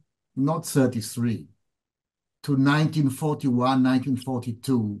not 33, to 1941,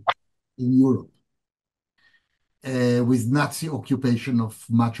 1942 in Europe, with Nazi occupation of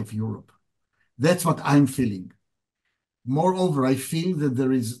much of Europe. That's what I'm feeling. Moreover, I feel that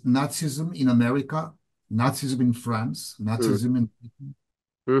there is Nazism in America, Nazism in France, Nazism in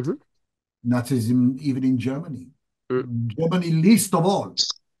Britain, Nazism even in Germany. Germany least of all.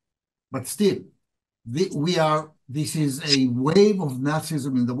 But still, this is a wave of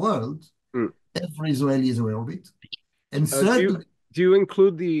Nazism in the world. Every Israeli is aware of it. And certainly, do you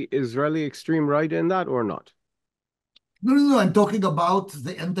include the Israeli extreme right in that or not? No, I'm talking about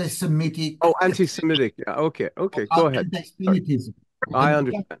the anti-Semitic. Oh, anti-Semitic. Yeah, okay, go ahead. Anti-Semitism. I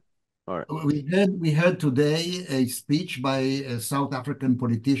understand. All right. We heard today a speech by a South African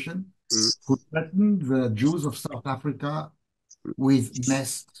politician who threatened the Jews of South Africa with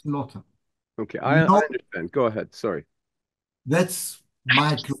mass slaughter. Okay, I understand. Go ahead. Sorry. That's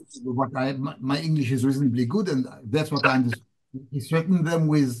my English is reasonably good, and that's what I understand. He threatened them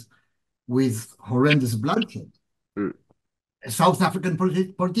with horrendous bloodshed. A South African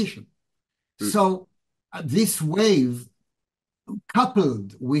politician. So this wave,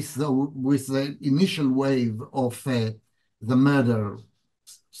 coupled with the initial wave of the murder,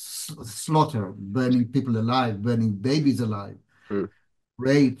 slaughter, burning people alive, burning babies alive,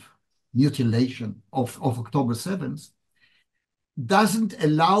 rape, mutilation of October 7th, doesn't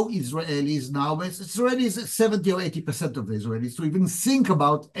allow Israelis now, Israelis, 70 or 80% of the Israelis, to even think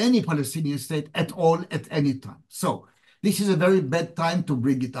about any Palestinian state at all at any time. So this is a very bad time to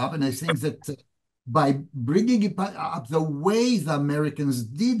bring it up, and I think that by bringing it up the way the Americans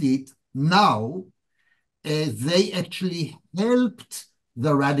did it now, they actually helped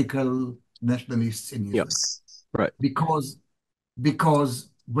the radical nationalists in Israel. Yes, right. Because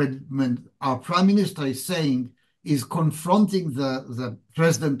when our Prime Minister is confronting the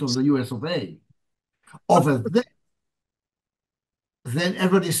President of the US of A over there, then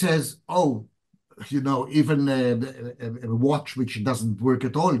everybody says, oh, even a watch which doesn't work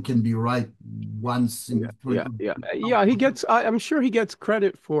at all can be right once in he gets, I'm sure he gets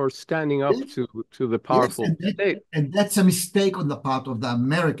credit for standing up to the powerful state. And that's a mistake on the part of the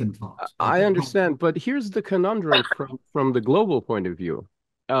American part. I understand, but here's the conundrum from the global point of view,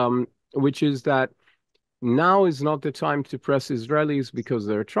 which is that now is not the time to press Israelis because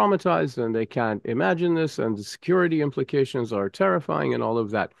they're traumatized and they can't imagine this, and the security implications are terrifying and all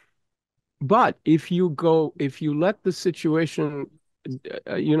of that. But if you let the situation,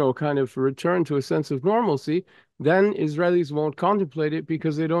 kind of return to a sense of normalcy, then Israelis won't contemplate it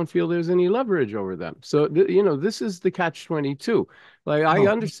because they don't feel there's any leverage over them. So, this is the catch-22. Like, I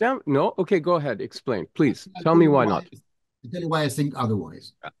understand. No? Okay, go ahead. Explain. Please. Tell me why not. I'll tell you why I think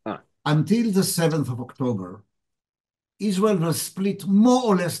otherwise. Until the 7th of October, Israel was split more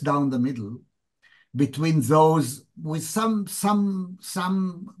or less down the middle between those with some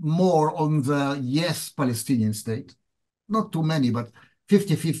more on the yes Palestinian state, not too many, but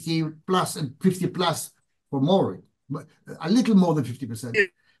 50-50 plus and 50 plus for more, a little more than 50%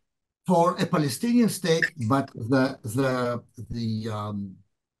 for a Palestinian state, but the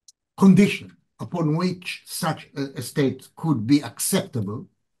condition upon which such a state could be acceptable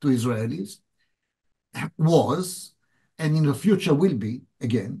to Israelis was, and in the future will be,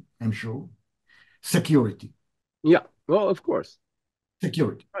 again, I'm sure, security. Yeah, well, of course.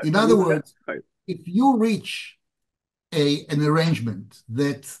 Security. In other words, if you reach an arrangement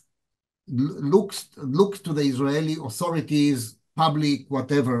that looks to the Israeli authorities, public,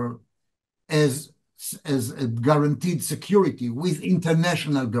 whatever, as a guaranteed security with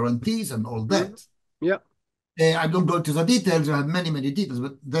international guarantees and all that. Yeah. I don't go into the details. I have many details,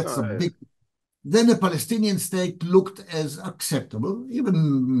 but that's a big. Then a Palestinian state looked as acceptable,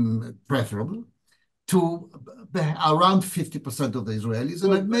 even preferable, to around 50% of the Israelis,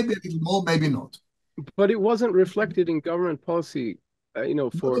 and maybe a little more, maybe not. But it wasn't reflected in government policy,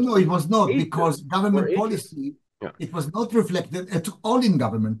 for... No, it was not, because government policy, yeah. It was not reflected at all in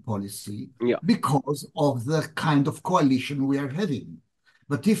government policy because of the kind of coalition we are having.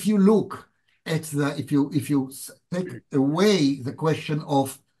 But if you look at if you take away the question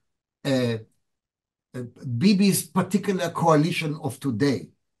of Bibi's particular coalition of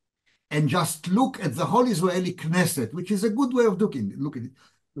today, and just look at the whole Israeli Knesset, which is a good way of looking at it.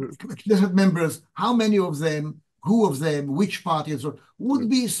 Knesset members, how many of them, who of them, which parties, would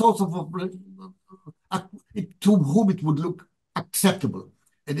be sort of to whom it would look acceptable,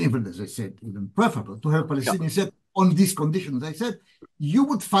 and even, as I said, even preferable to have Palestinians said on these conditions. I said you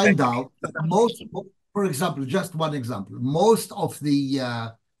would find out that most, for example, just one example, most of the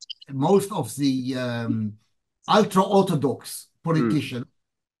ultra-Orthodox politicians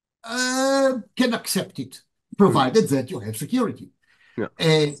can accept it, provided that you have security.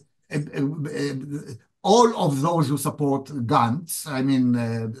 All of those who support Gantz, I mean,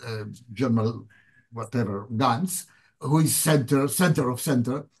 General whatever Gantz, who is center of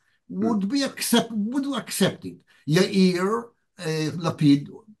center, would accept it. Yair, Lapid,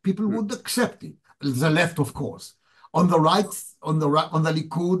 people would accept it. The left, of course. On the right, on the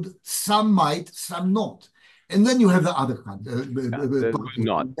Likud, some might, some not. And then you have the other kind.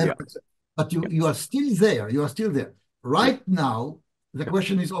 But you are still there. You are still there. Right now, the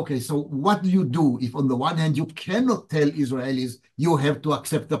question is, okay, so what do you do if on the one hand you cannot tell Israelis you have to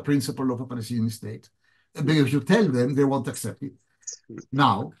accept the principle of a Palestinian state? Because if you tell them, they won't accept it.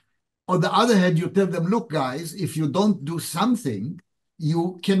 Now, on the other hand, you tell them, look, guys, if you don't do something,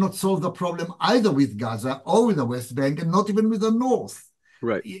 you cannot solve the problem either with Gaza or with the West Bank, and not even with the North.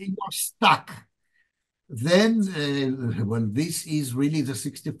 Right. You are stuck. Then, well, this is really the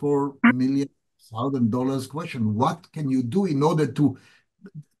 $64 million question. What can you do in order to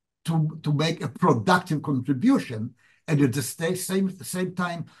make a productive contribution, and at the same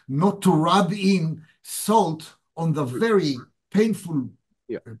time not to rub in salt on the very painful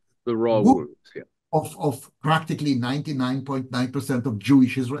the raw wounds of practically 99.9% of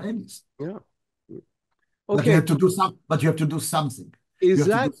Jewish Israelis. Okay. But you have to do something. Is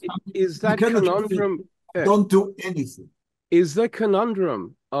that conundrum? Don't do anything. Is the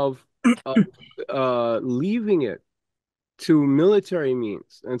conundrum of leaving it to military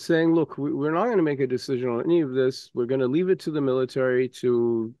means and saying, look, we're not going to make a decision on any of this. We're going to leave it to the military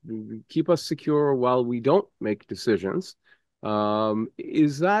to keep us secure while we don't make decisions.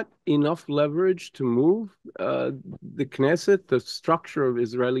 Is that enough leverage to move the Knesset, the structure of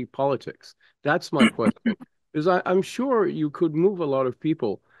Israeli politics? That's my question. Because I'm sure you could move a lot of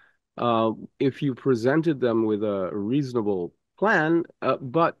people if you presented them with a reasonable plan,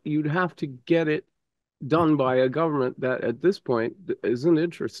 but you'd have to get it done by a government that at this point isn't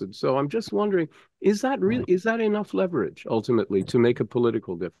interested. So I'm just wondering, is that enough leverage ultimately to make a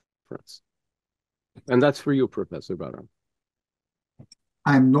political difference? And that's for you, Professor Baram.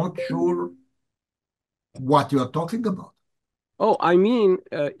 I'm not sure what you are talking about. Oh, I mean,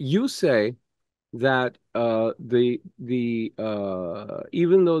 you say that even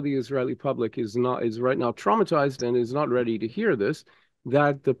though the Israeli public is right now traumatized and is not ready to hear this,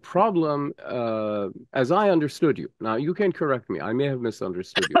 that the problem, as I understood you, now you can correct me, I may have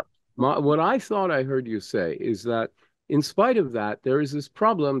misunderstood you. What I thought I heard you say is that in spite of that, there is this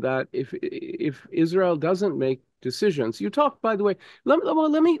problem that if Israel doesn't make decisions, you talk, by the way,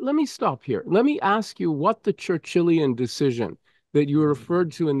 let me stop here. Let me ask you what the Churchillian decision that you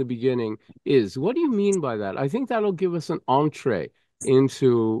referred to in the beginning is. What do you mean by that? I think that'll give us an entree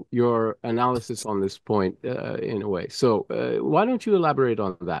into your analysis on this point in a way. So why don't you elaborate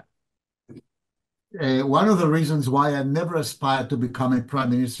on that? One of the reasons why I never aspired to become a prime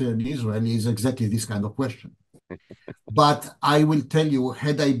minister in Israel is exactly this kind of question. But I will tell you,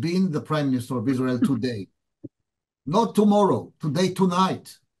 had I been the prime minister of Israel today, not tomorrow, today,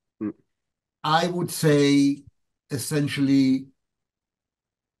 tonight, I would say essentially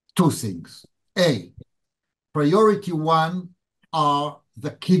two things. A, priority one are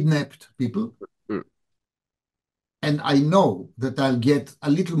the kidnapped people. And I know that I'll get a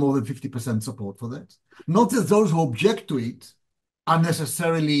little more than 50% support for that. Not that those who object to it are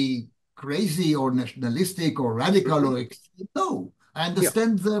necessarily crazy or nationalistic or radical or extreme. No, I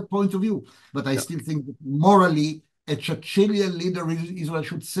understand their point of view. But I still think that morally, a Churchillian leader in Israel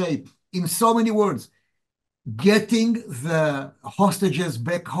should say, in so many words, getting the hostages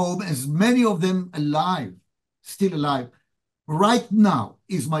back home, as many of them alive, still alive, right now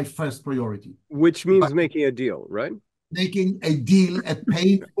is my first priority. Which means making a deal, right? Making a deal, a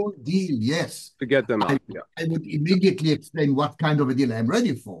painful deal, yes. To get them out. I would immediately explain what kind of a deal I'm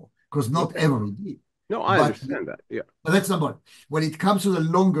ready for, because not every deal. No, I understand that, yeah. But that's number one. When it comes to the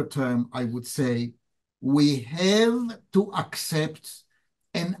longer term, I would say we have to accept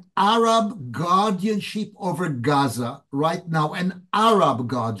an Arab guardianship over Gaza right now, an Arab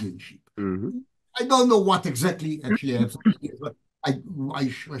guardianship. I don't know what exactly actually I have some ideas, but I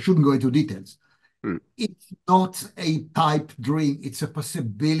shouldn't go into details. It's not a pipe dream, it's a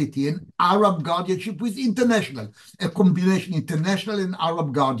possibility, an Arab guardianship with international, a combination international and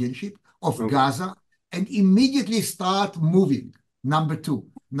Arab guardianship of Gaza, and immediately start moving. Number two.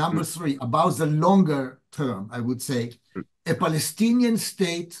 Number three, about the longer term, I would say, a Palestinian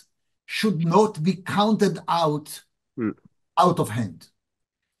state should not be counted out of hand.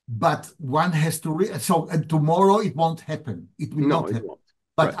 But one has to, tomorrow it won't happen. It will not happen.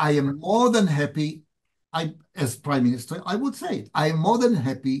 But I am more than happy, as Prime Minister, I would say it, I am more than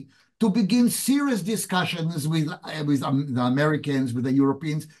happy to begin serious discussions with the Americans, with the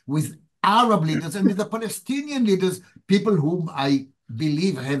Europeans, with Arab leaders, and with the Palestinian leaders, people whom I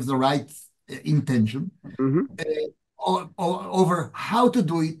believe have the right intention, over how to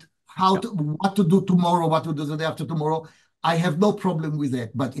do it, what to do tomorrow, what to do the day after tomorrow. I have no problem with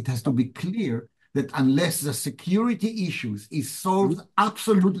that, but it has to be clear that unless the security issues is solved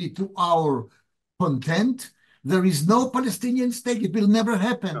absolutely to our content, there is no Palestinian state. It will never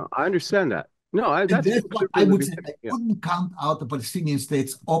happen. No, I understand that. No, that's what I would say. I couldn't count out the Palestinian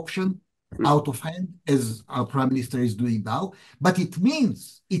state's option out of hand, as our Prime Minister is doing now. But it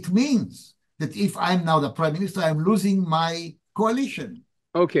means that if I'm now the Prime Minister, I'm losing my coalition.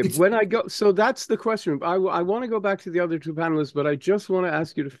 Okay, so that's the question. I want to go back to the other two panelists, but I just want to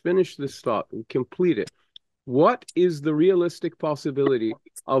ask you to finish this thought and complete it. What is the realistic possibility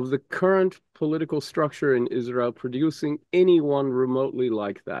of the current political structure in Israel producing anyone remotely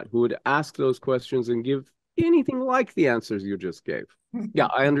like that, who would ask those questions and give anything like the answers you just gave? Yeah,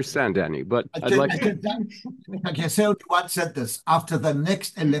 I understand, Danny, but I can say one sentence. After the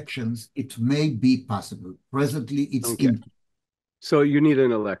next elections, it may be possible. Presently, it's So you need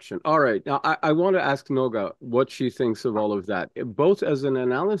an election. All right. Now, I want to ask Noga what she thinks of all of that, both as an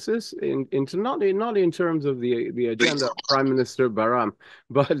analysis, not in terms of the agenda of Prime Minister Baram,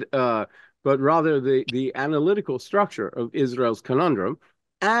 but rather the analytical structure of Israel's conundrum,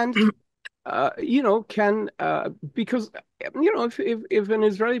 and because if an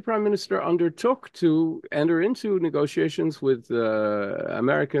Israeli Prime Minister undertook to enter into negotiations with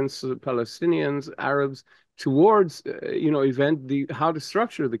Americans, Palestinians, Arabs, towards how to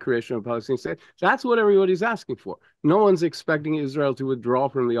structure the creation of a Palestinian state, that's what everybody's asking for. No one's expecting Israel to withdraw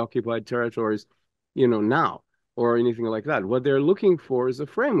from the occupied territories, now, or anything like that. What they're looking for is a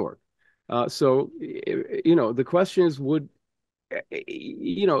framework. The question is,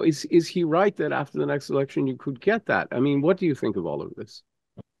 is he right that after the next election you could get that? I mean, what do you think of all of this?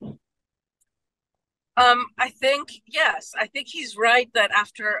 I think, yes, I think he's right that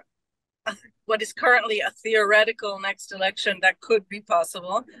after what is currently a theoretical next election that could be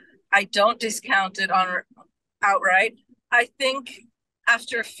possible, I don't discount it outright. I think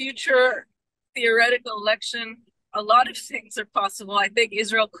after a future theoretical election, a lot of things are possible. I think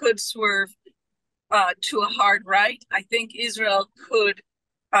Israel could swerve to a hard right. I think Israel could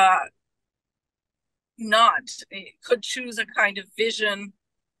could choose a kind of vision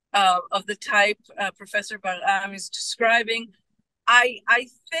of the type Professor Baram is describing. I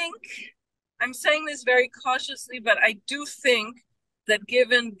think, I'm saying this very cautiously, but I do think that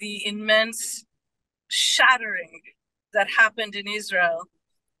given the immense shattering that happened in Israel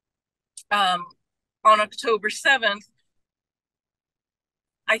on October 7th,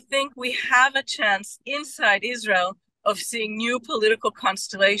 I think we have a chance inside Israel of seeing new political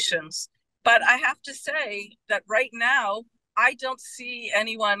constellations. But I have to say that right now, I don't see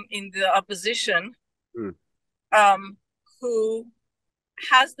anyone in the opposition who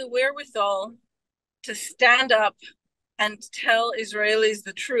has the wherewithal to stand up and tell Israelis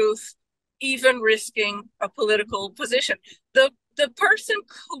the truth, even risking a political position. The person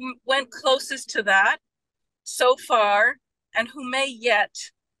who went closest to that so far, and who may yet,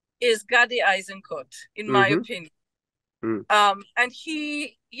 is Gadi Eisenkot, in my opinion. And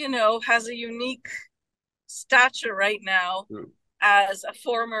he, has a unique stature right now as a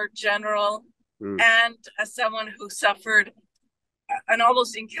former general and as someone who suffered an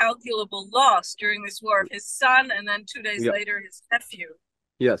almost incalculable loss during this war of his son, and then 2 days later, his nephew.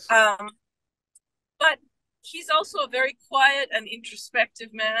 Yes. But he's also a very quiet and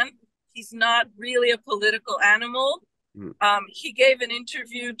introspective man. He's not really a political animal. He gave an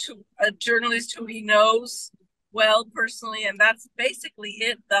interview to a journalist who he knows well personally, and that's basically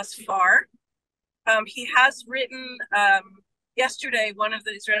it thus far. He has written, yesterday, one of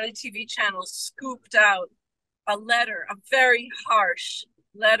the Israeli TV channels scooped out a letter, a very harsh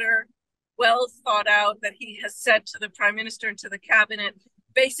letter, well thought out, that he has sent to the Prime Minister and to the cabinet,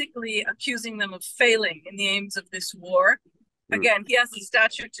 basically accusing them of failing in the aims of this war. Again, he has the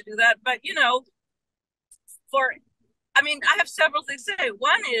stature to do that, but I have several things to say.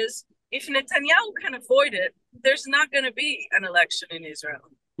 One is, if Netanyahu can avoid it, there's not going to be an election in Israel.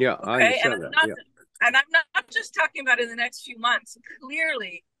 Yeah, okay? I understand that. And I'm not just talking about in the next few months.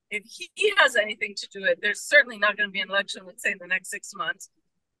 Clearly, if he has anything to do it, there's certainly not going to be an election, let's say, in the next 6 months.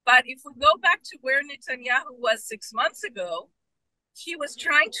 But if we go back to where Netanyahu was 6 months ago, he was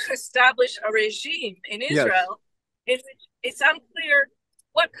trying to establish a regime in Israel in which it's unclear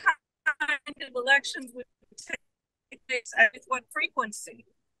what kind of elections would take place and with what frequency.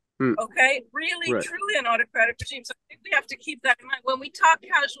 Okay, really, truly an autocratic regime. So I think we have to keep that in mind. When we talk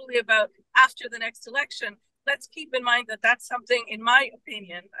casually about after the next election, let's keep in mind that that's something, in my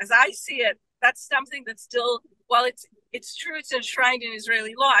opinion, as I see it, that's something that's still, while it's true it's enshrined in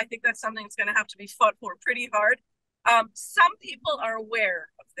Israeli law, I think that's something that's going to have to be fought for pretty hard. Some people are aware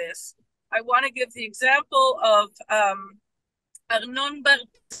of this. I want to give the example of Arnon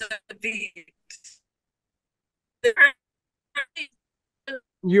Bar-David.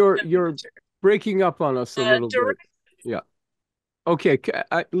 You're breaking up on us a little bit. Yeah. Okay.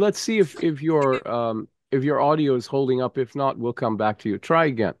 Let's see if your audio is holding up. If not, we'll come back to you. Try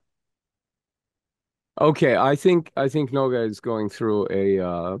again. Okay. I think Noga is going through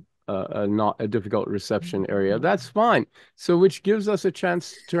a difficult reception area. That's fine. So, which gives us a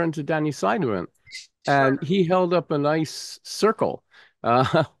chance to turn to Danny Seidemann, and he held up a nice circle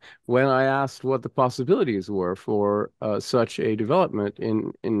when I asked what the possibilities were for such a development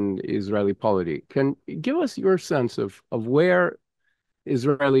in Israeli polity. Can you give us your sense of where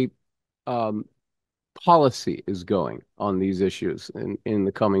Israeli policy is going on these issues in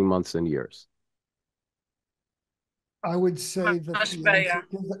the coming months and years? I would say that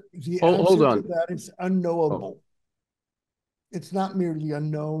hold on. To that is unknowable. It's not merely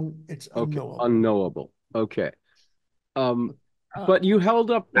unknown, it's unknowable. Okay. Unknowable. Okay. But you held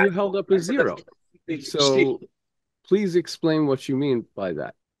up a zero. So please explain what you mean by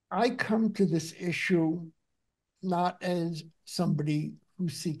that. I come to this issue not as somebody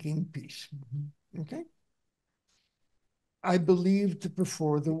who's seeking peace. Okay? I believed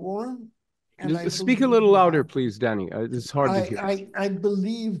before the war. And speak a little louder, please, Danny. It's hard to hear. I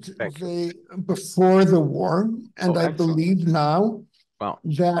believed before the war, and I believe now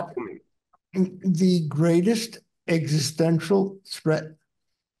that the greatest existential threat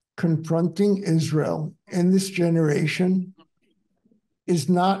confronting Israel in this generation is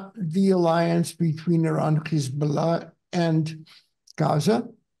not the alliance between Iran, Hezbollah, and Gaza,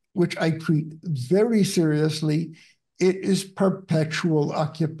 which I treat very seriously. It is perpetual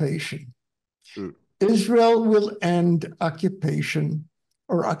occupation. Israel will end occupation,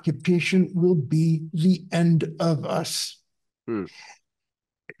 or occupation will be the end of us.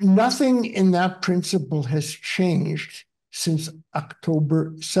 Nothing in that principle has changed since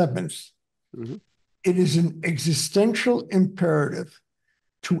October 7th. It is an existential imperative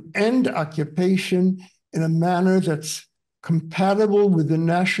to end occupation in a manner that's compatible with the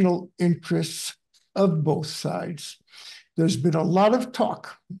national interests of both sides. There's been a lot of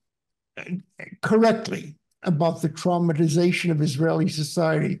talk, correctly, about the traumatization of Israeli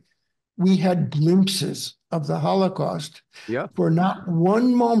society. We had glimpses of the Holocaust. For not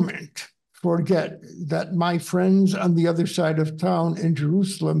one moment forget that my friends on the other side of town in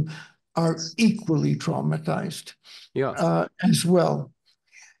Jerusalem are equally traumatized as well.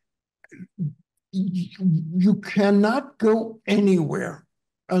 You cannot go anywhere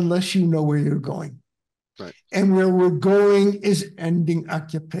unless you know where you're going. And where we're going is ending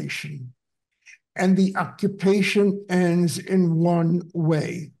occupation. And the occupation ends in one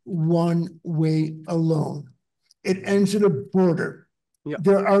way alone. It ends at a border.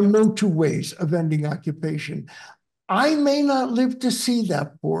 There are no two ways of ending occupation. I may not live to see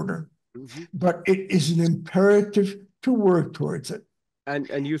that border, but it is an imperative to work towards it.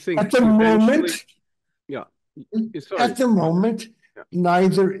 And you think at the moment,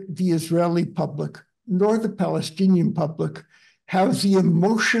 neither the Israeli public nor the Palestinian public have the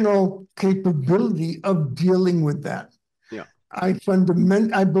emotional capability of dealing with that. I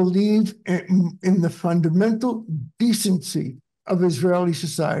believe in the fundamental decency of Israeli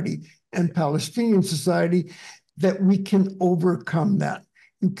society and Palestinian society, that we can overcome that.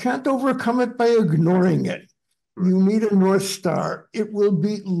 You can't overcome it by ignoring it. You need a North Star. It will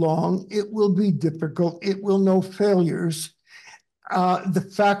be long. It will be difficult. It will know failures.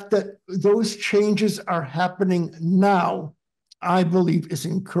 The fact that those changes are happening now, I believe, is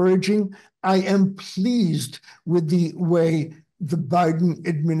encouraging. I am pleased with the way the Biden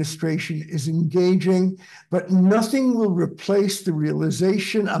administration is engaging, but nothing will replace the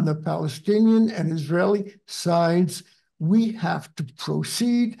realization on the Palestinian and Israeli sides. We have to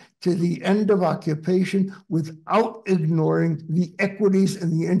proceed to the end of occupation without ignoring the equities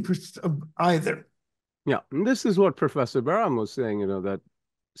and the interests of either. Yeah, and this is what Professor Baram was saying, that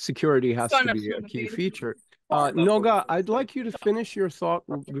security has to be a key feature. Noga, I'd like you to finish your thought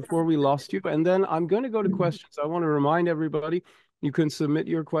before we lost you, and then I'm going to go to questions. I want to remind everybody, you can submit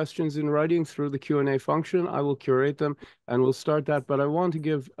your questions in writing through the Q&A function. I will curate them, and we'll start that. But I want to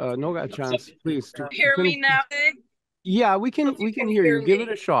give Noga a chance, please. To hear finish. me now? Yeah, we can hear you. Give it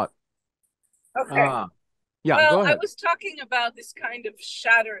a shot. Okay. Yeah, well, go ahead. I was talking about this kind of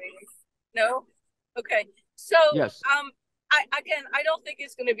shattering. No? Okay. So, yes. I don't think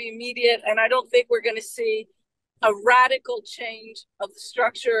it's going to be immediate, and I don't think we're going to see a radical change of the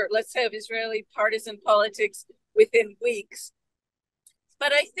structure, let's say, of Israeli partisan politics within weeks.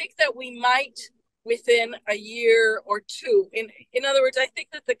 But I think that we might within a year or two. In other words, I think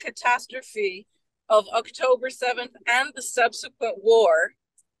that the catastrophe of October 7th and the subsequent war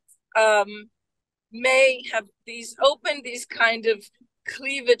may have opened these kind of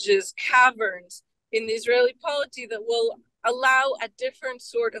cleavages, caverns in the Israeli polity that will allow a different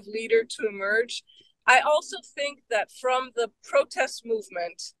sort of leader to emerge. I also think that from the protest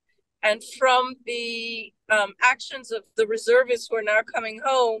movement and from the actions of the reservists who are now coming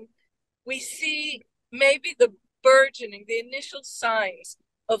home, we see maybe the burgeoning, the initial signs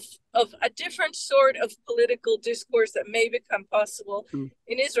of a different sort of political discourse that may become possible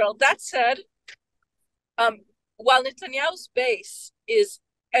in Israel. That said, while Netanyahu's base is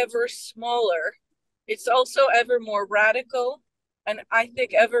ever smaller, it's also ever more radical and I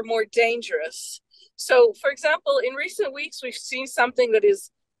think ever more dangerous. So, for example, in recent weeks, we've seen something that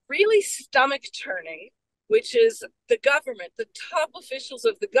is really stomach-turning, which is the government, the top officials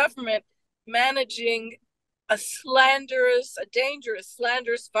of the government managing a dangerous,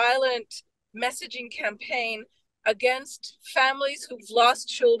 violent messaging campaign against families who've lost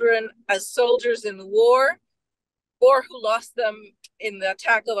children as soldiers in the war, or who lost them in the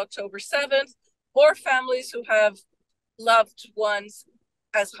attack of October 7th, or families who have loved ones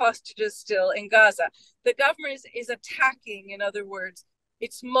as hostages still in Gaza. The government is attacking, in other words,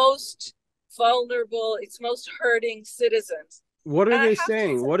 its most vulnerable, its most hurting citizens. What are they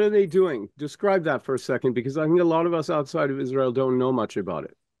saying? What are they doing? Describe that for a second, because I think a lot of us outside of Israel don't know much about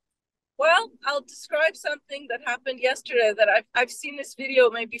it. Well, I'll describe something that happened yesterday that I've seen this video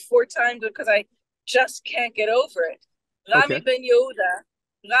maybe 4 times because I just can't get over it. Rami Ben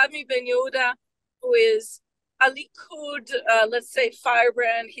Yehuda, who is a Likud, let's say,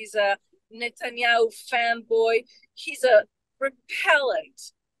 firebrand. He's a Netanyahu fanboy. He's a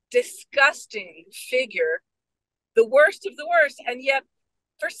repellent, disgusting figure, the worst of the worst. And yet,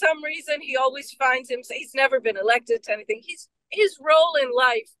 for some reason, he always finds himself, he's never been elected to anything. His role in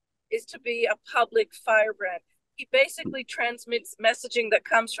life is to be a public firebrand. He basically transmits messaging that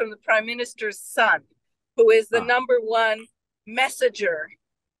comes from the Prime Minister's son, who is the #1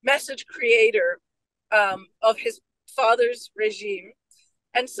 message creator of his father's regime.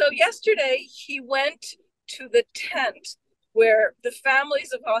 And so yesterday he went to the tent where the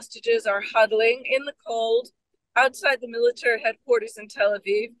families of hostages are huddling in the cold outside the military headquarters in Tel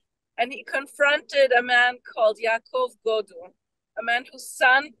Aviv. And he confronted a man called Yaakov Godu, a man whose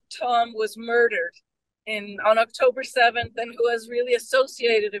son, Tom, was murdered on October 7th and who has really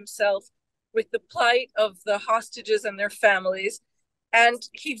associated himself with the plight of the hostages and their families. And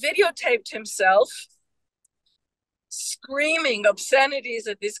he videotaped himself screaming obscenities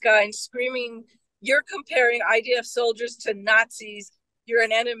at this guy and screaming, "You're comparing IDF soldiers to Nazis. You're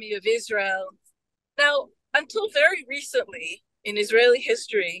an enemy of Israel." Now, until very recently in Israeli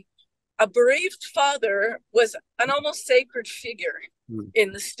history, a bereaved father was an almost sacred figure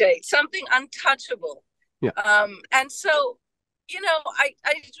in the state, something untouchable. Yeah. And so, I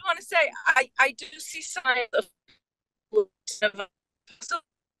do want to say, I do see signs of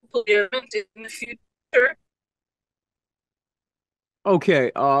in the future.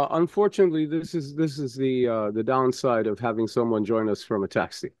 Okay. Unfortunately, this is the downside of having someone join us from a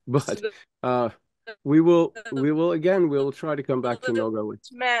taxi. But we'll try to come back to Noga.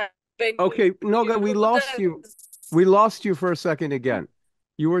 Okay, Noga, we lost you. We lost you for a second again.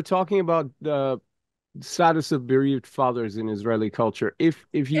 You were talking about the status of bereaved fathers in Israeli culture. If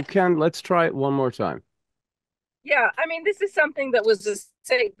you can, let's try it one more time. Yeah, I mean, this is something that was just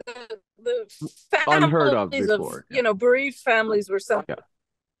say the Unheard of families before. bereaved families were something.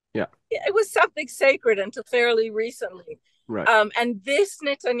 Yeah. It was something sacred until fairly recently. Right. And this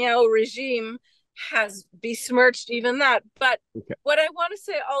Netanyahu regime has besmirched even that. But what I want to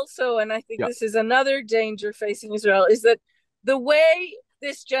say also, and I think this is another danger facing Israel, is that the way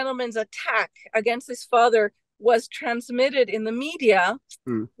this gentleman's attack against his father was transmitted in the media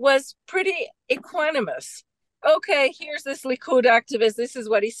was pretty equanimous. Okay, here's this Likud activist, this is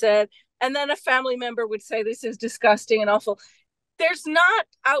what he said. And then a family member would say, this is disgusting and awful. There's not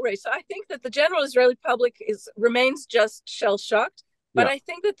outrage. So I think that the general Israeli public remains just shell-shocked. But I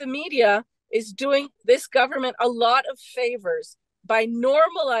think that the media is doing this government a lot of favors by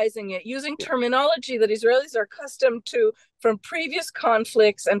normalizing it, using terminology that Israelis are accustomed to from previous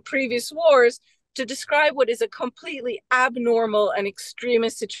conflicts and previous wars to describe what is a completely abnormal and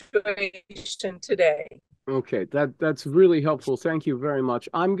extremist situation today. Okay, that's really helpful. Thank you very much.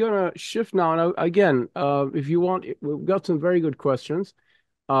 I'm gonna shift now. Again, if you want, we've got some very good questions.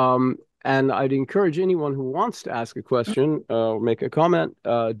 And I'd encourage anyone who wants to ask a question or make a comment,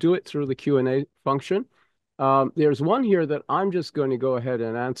 do it through the Q&A function. There's one here that I'm just going to go ahead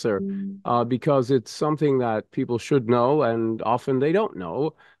and answer because it's something that people should know and often they don't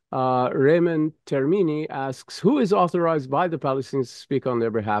know. Raymond Termini asks, who is authorized by the Palestinians to speak on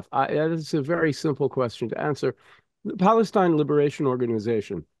their behalf? It's a very simple question to answer. The Palestine Liberation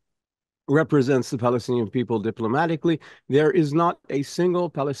Organization represents the Palestinian people diplomatically. There is not a single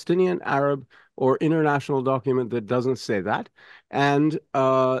Palestinian, Arab, or international document that doesn't say that. And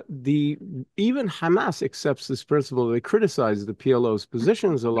even Hamas accepts this principle. They criticize the PLO's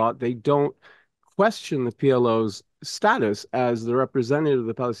positions a lot. They don't question the PLO's status as the representative of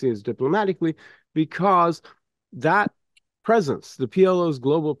the Palestinians diplomatically because that presence, the PLO's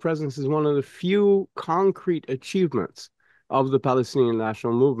global presence, is one of the few concrete achievements of the Palestinian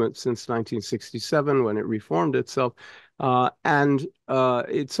national movement since 1967 when it reformed itself. And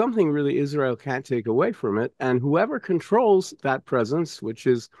it's something really Israel can't take away from it. And whoever controls that presence, which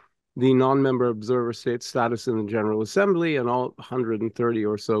is the non-member observer state status in the General Assembly and all 130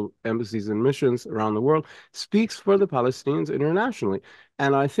 or so embassies and missions around the world, speaks for the Palestinians internationally.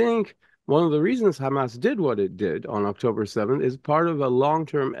 And I think one of the reasons Hamas did what it did on October 7th is part of a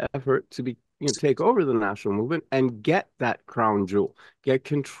long-term effort to take over the national movement and get that crown jewel, get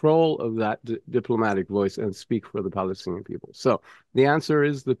control of that diplomatic voice and speak for the Palestinian people. So the answer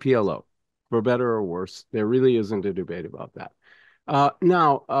is the PLO, for better or worse. There really isn't a debate about that.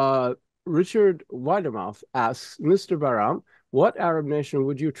 Now, Richard Weidemuth asks, Mr. Baram, what Arab nation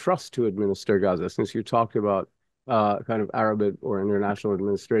would you trust to administer Gaza? Since you talked about kind of Arab or international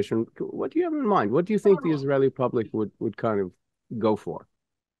administration, what do you have in mind? What do you think the Israeli public would kind of go for?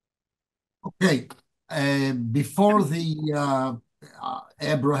 Okay, before the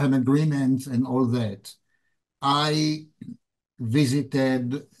Abraham Agreement and all that, I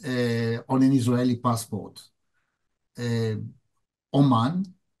visited on an Israeli passport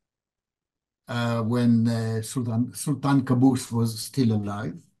Oman when Sultan Qaboos was still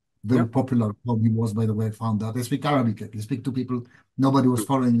alive. Very popular how he was, by the way, I found out. I speak Arabic. I speak to people. Nobody was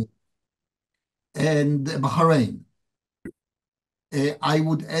following me. And Bahrain. I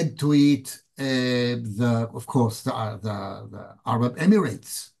would add to it, of course, the Arab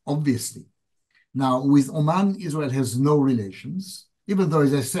Emirates, obviously. Now, with Oman, Israel has no relations, even though,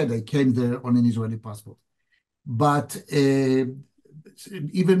 as I said, I came there on an Israeli passport. But even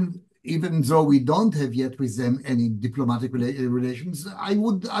though we don't have yet with them any diplomatic relations, I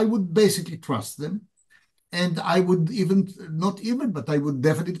would basically trust them. And I would but I would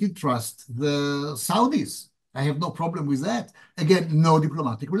definitely trust the Saudis. I have no problem with that. Again, no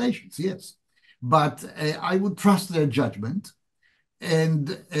diplomatic relations, yes. But I would trust their judgment.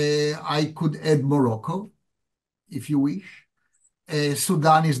 And I could add Morocco, if you wish.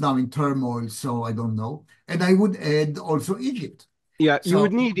 Sudan is now in turmoil, so I don't know. And I would add also Egypt. Yeah, you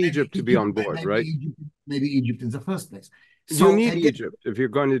would need Egypt to be on board, right? Maybe Egypt in the first place. So you need Egypt if you're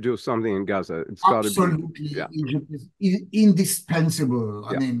going to do something in Gaza. It's got to be. Absolutely, Egypt is indispensable.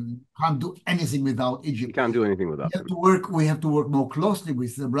 I mean, can't do anything without Egypt. You can't do anything without them. We have to work more closely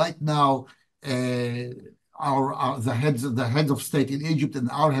with them. Right now, the heads of state in Egypt and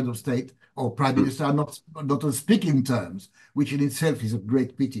our head of state or prime minister are not on speaking terms, which in itself is a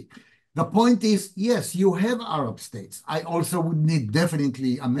great pity. The point is, yes, you have Arab states. I also would need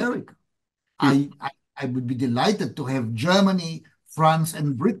definitely America. I would be delighted to have Germany, France,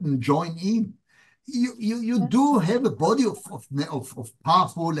 and Britain join in. you do have a body of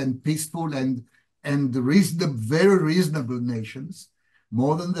powerful and peaceful and very reasonable nations,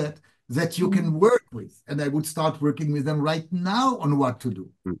 more than that you can work with. And I would start working with them right now on what to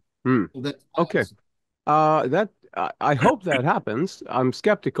do. So okay. I hope that happens. I'm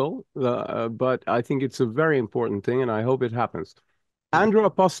skeptical, but I think it's a very important thing, and I hope it happens. Andrew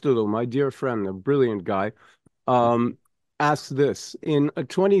Apostolou, my dear friend, a brilliant guy, asks this. In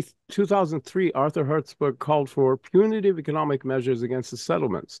 2003, Arthur Hertzberg called for punitive economic measures against the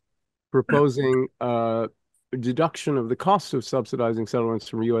settlements, proposing deduction of the cost of subsidizing settlements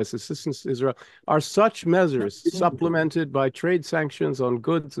from U.S. assistance to Israel. Are such measures supplemented by trade sanctions on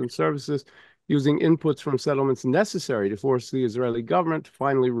goods and services using inputs from settlements necessary to force the Israeli government to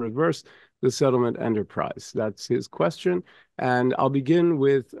finally reverse the settlement enterprise? That's his question. And I'll begin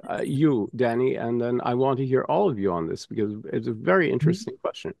with you, Danny, and then I want to hear all of you on this because it's a very interesting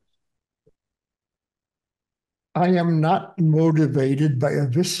question. I am not motivated by a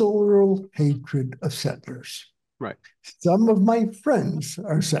visceral hatred of settlers. Right. Some of my friends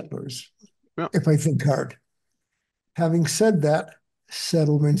are settlers, if I think hard. Having said that,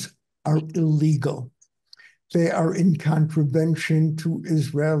 settlements are illegal. They are in contravention to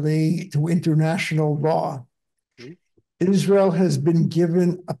international law. Israel has been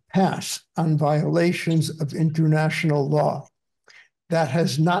given a pass on violations of international law. That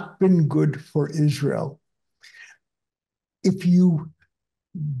has not been good for Israel. If you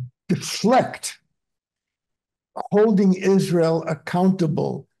deflect holding Israel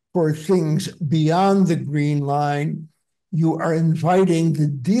accountable for things beyond the green line, you are inviting the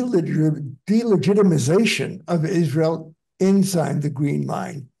delegitimization of Israel inside the green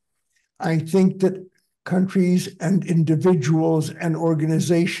line. I think that countries and individuals and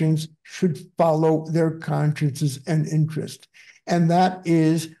organizations should follow their consciences and interests. And that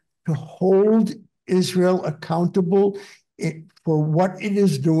is to hold Israel accountable for what it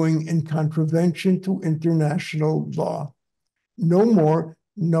is doing in contravention to international law. No more,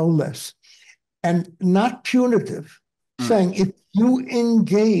 no less. And not punitive, saying if you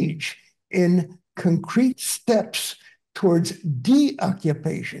engage in concrete steps towards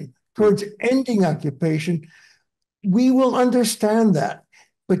de-occupation, towards ending occupation, we will understand that.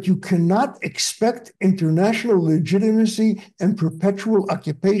 But you cannot expect international legitimacy and perpetual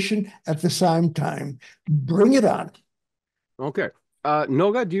occupation at the same time. Bring it on. Okay.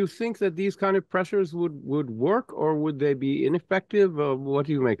 Noga, do you think that these kind of pressures would work, or would they be ineffective? What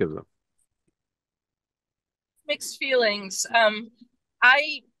do you make of them? Mixed feelings.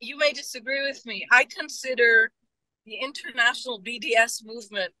 You may disagree with me. I consider the international BDS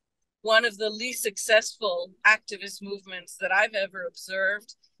movement one of the least successful activist movements that I've ever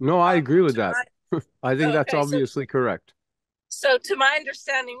observed. No, I agree with that. I think that's obviously correct. So to my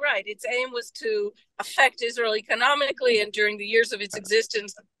understanding, right, its aim was to affect Israel economically, and during the years of its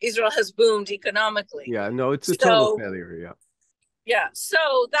existence, Israel has boomed economically. Yeah, no, it's a total failure, yeah. Yeah, so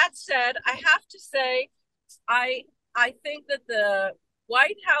that said, I have to say, I think that the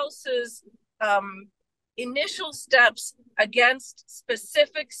White House's initial steps against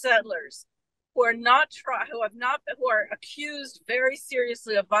specific settlers who are accused very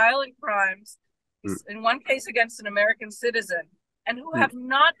seriously of violent crimes, in one case against an American citizen, and who have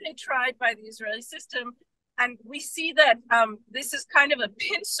not been tried by the Israeli system. And we see that this is kind of a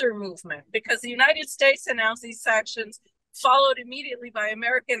pincer movement, because the United States announced these sanctions, followed immediately by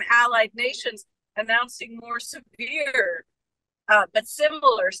American allied nations announcing more severe but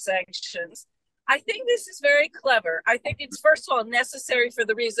similar sanctions. I think this is very clever. I think it's, first of all, necessary for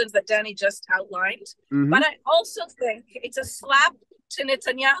the reasons that Danny just outlined. But I also think it's a slap to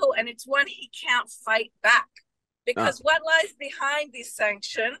Netanyahu, and it's one he can't fight back. Because what lies behind this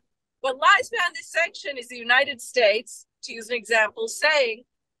sanction? What lies behind this sanction is the United States, to use an example, saying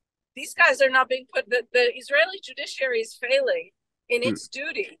these guys are not being put, the Israeli judiciary is failing in its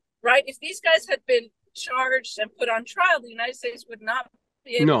duty, right? If these guys had been charged and put on trial, the United States would not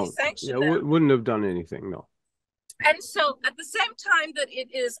be able to sanction them. Wouldn't have done anything, no. And so at the same time that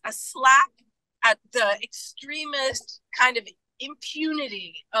it is a slap at the extremist kind of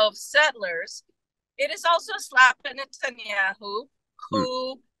impunity of settlers, it is also a slap at Netanyahu,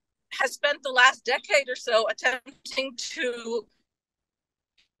 who has spent the last decade or so attempting to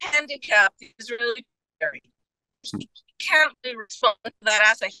handicap the Israeli judiciary. He can't really respond to that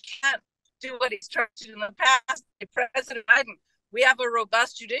aspect. He can't do what he's tried to do in the past. President Biden, we have a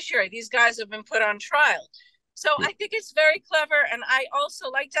robust judiciary. These guys have been put on trial. So I think it's very clever. And I also,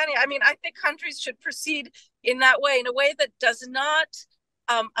 like Danny, I mean, I think countries should proceed in that way, in a way that does not,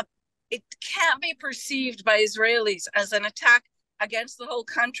 it can't be perceived by Israelis as an attack against the whole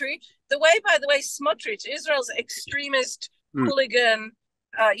country. The way, by the way, Smotrich, Israel's extremist hooligan,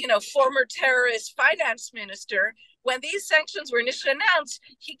 former terrorist finance minister, when these sanctions were initially announced,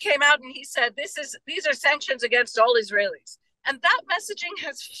 he came out and he said, these are sanctions against all Israelis. And that messaging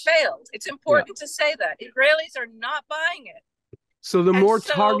has failed. It's important to say that. Israelis are not buying it. So the more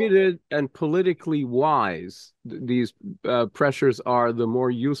targeted and politically wise these pressures are, the more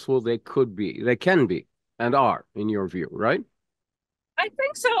useful they could be. They can be and are, in your view, right? I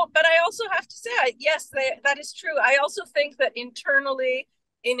think so. But I also have to say, yes, that is true. I also think that internally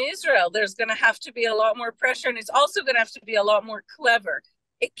in Israel, there's going to have to be a lot more pressure, and it's also going to have to be a lot more clever.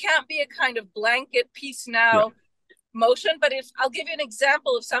 It can't be a kind of blanket peace now motion. But I'll give you an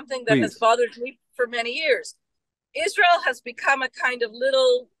example of something that has bothered me for many years. Israel has become a kind of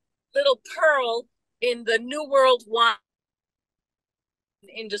little pearl in the new world wine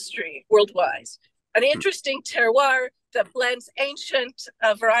industry worldwide. An interesting terroir that blends ancient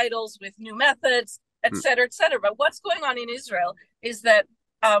varietals with new methods, et cetera, et cetera. But what's going on in Israel is that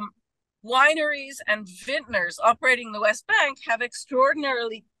wineries and vintners operating in the West Bank have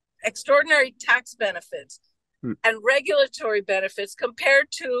extraordinary tax benefits and regulatory benefits compared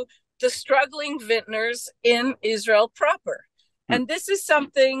to the struggling vintners in Israel proper. And this is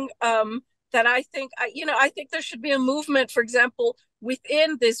something that I think there should be a movement, for example,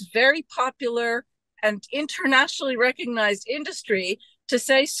 within this very popular and internationally recognized industry to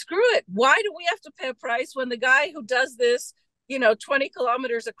say, screw it. Why do we have to pay a price when the guy who does this, 20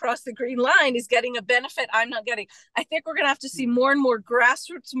 kilometers across the Green Line is getting a benefit I'm not getting? I think we're going to have to see more and more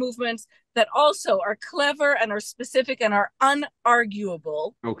grassroots movements that also are clever and are specific and are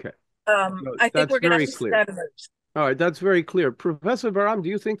unarguable. Okay. I think we're going to have to see that emerge. All right, that's very clear. Professor Baram, do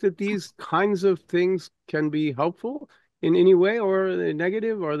you think that these kinds of things can be helpful in any way, or are they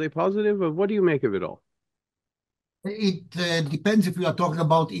negative, or are they positive? Or what do you make of it all? It depends if we are talking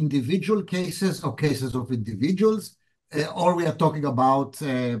about individual cases or cases of individuals, or we are talking about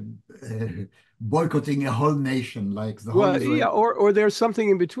boycotting a whole nation, like the whole Israel. Yeah, or there's something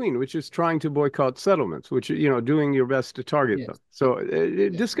in between, which is trying to boycott settlements, which, doing your best to target them. So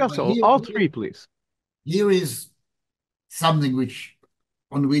discuss all three, please. Here is something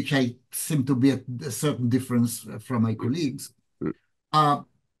on which I seem to be a certain difference from my colleagues.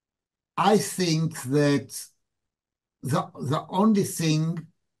 I think that the only thing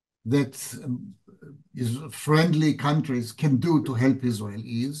that friendly countries can do to help Israel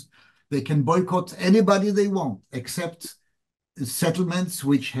is they can boycott anybody they want, except settlements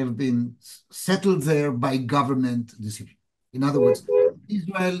which have been settled there by government decision. In other words,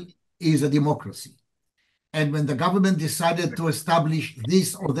 Israel is a democracy. And when the government decided to establish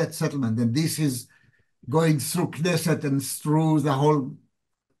this or that settlement, and this is going through Knesset and through the whole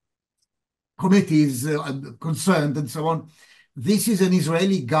committees concerned and so on, this is an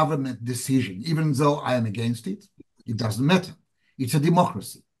Israeli government decision. Even though I am against it, it doesn't matter. It's a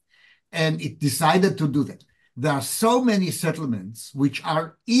democracy. And it decided to do that. There are so many settlements which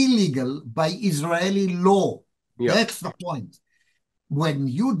are illegal by Israeli law. Yeah. That's the point. When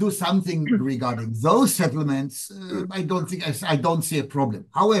you do something regarding those settlements, I don't see a problem.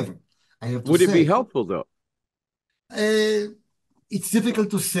 However, I have to say, would it be helpful though? It's difficult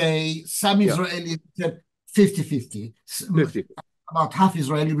to say. Some Israelis said 50-50. About half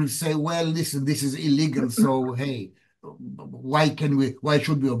Israeli will say, well, listen, this is illegal, so hey, why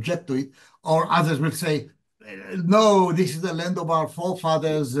should we object to it? Or others will say, no, this is the land of our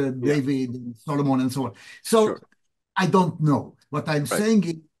forefathers, David, and Solomon, and so on. So I don't know. What I'm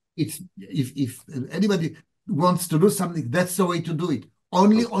saying is, if anybody wants to do something, that's the way to do it.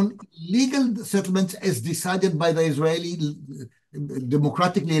 Only on legal settlements as decided by the Israeli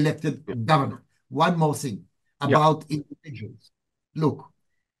democratically elected government. One more thing about individuals. Look,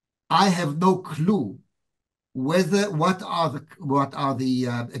 I have no clue what are the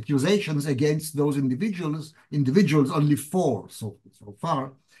accusations against those individuals. Only 4 so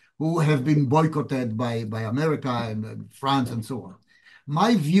far, who have been boycotted by America and France and so on.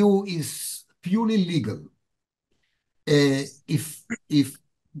 My view is purely legal. If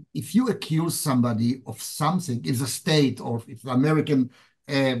you accuse somebody of something, if the state or if the American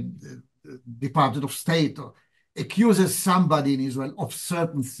Department of State accuses somebody in Israel of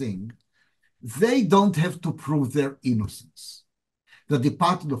certain thing, they don't have to prove their innocence. The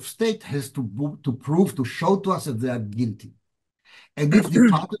Department of State has to show to us that they are guilty. And if the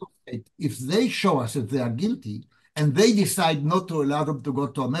Department of State, if they show us that they are guilty, and they decide not to allow them to go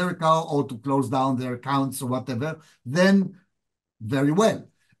to America or to close down their accounts or whatever, then very well.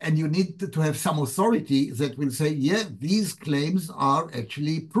 And you need to have some authority that will say, yeah, these claims are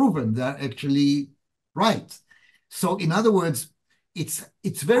actually proven, they're actually right. So in other words,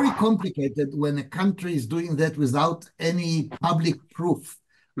 it's very complicated when a country is doing that without any public proof.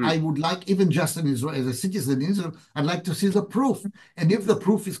 I would like, even just in Israel, as a citizen in Israel, I'd like to see the proof. And if the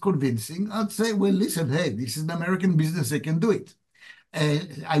proof is convincing, I'd say, well, listen, hey, this is an American business, they can do it.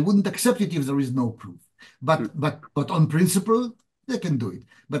 I wouldn't accept it if there is no proof. But on principle, they can do it.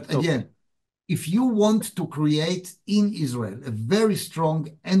 But again, if you want to create in Israel a very strong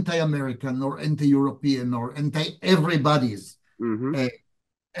anti-American or anti-European or anti-everybody's,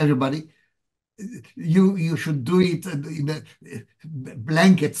 everybody, you should do it in a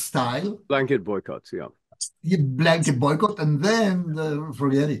blanket style. Blanket boycotts, yeah. Blanket boycott, and then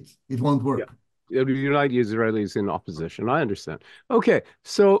forget it. It won't work. Yeah. Unite Israelis in opposition. I understand. Okay,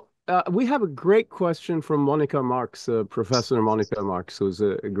 so we have a great question from Monica Marks, Professor Monica Marks, who's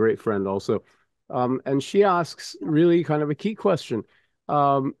a great friend also. And she asks really kind of a key question.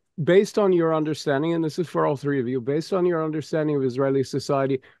 Based on your understanding, and this is for all three of you, based on your understanding of Israeli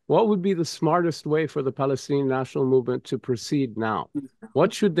society, what would be the smartest way for the Palestinian national movement to proceed now?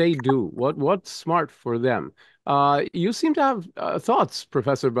 What should they do? What's smart for them? You seem to have thoughts,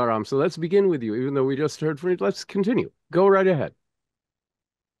 Professor Baram, so let's begin with you. Even though we just heard from you, let's continue. Go right ahead.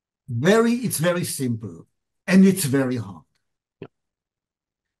 It's very simple, and it's very hard.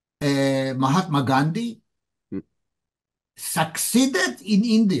 Mahatma Gandhi succeeded in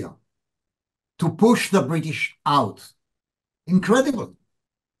India to push the British out. Incredible.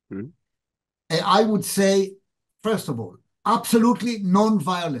 I would say, first of all, absolutely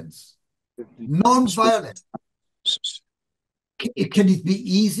non-violence. Non-violence. Can it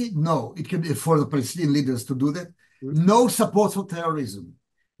be easy? No. It can be for the Palestinian leaders to do that. No support for terrorism.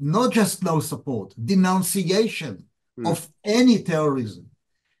 Not just no support, denunciation of any terrorism.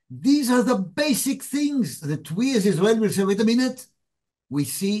 These are the basic things that we as Israel will say, wait a minute, we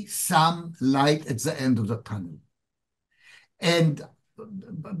see some light at the end of the tunnel. And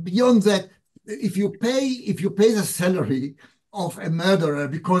beyond that, if you pay the salary of a murderer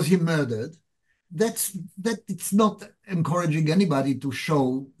because he murdered, that it's not encouraging anybody to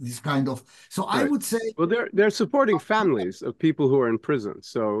show this kind of. So I would say, well, they're supporting families of people who are in prison.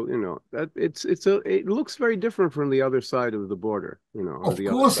 So that it looks very different from the other side of the border. Of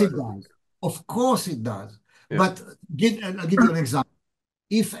course it does. Of course it does. Yeah. But I'll give you an example.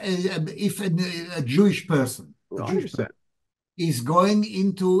 If a Jewish person, is going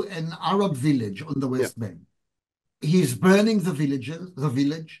into an Arab village on the West Bank, he's burning the village,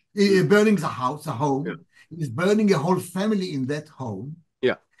 burning the house, the home. Yeah. He's burning a whole family in that home.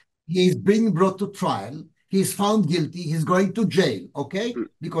 Yeah. He's being brought to trial. He's found guilty. He's going to jail, okay?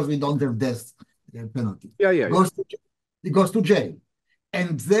 Because we don't have death penalty. He goes to jail.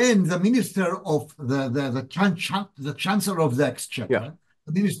 And then the minister of the chancellor of the exchequer,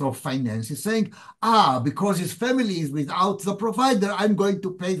 the minister of finance, is saying, because his family is without the provider, I'm going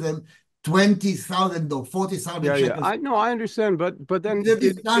to pay them 20,000 or 40,000 shekels. I understand, but then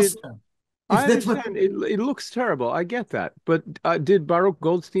I understand. It looks terrible. I get that. But did Baruch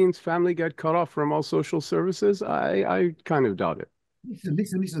Goldstein's family get cut off from all social services? I kind of doubt it. Listen.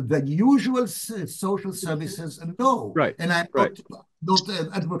 The usual social services, no. Right. And I'm not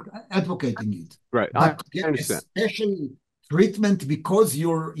advocating it. Right. But I understand. A special treatment because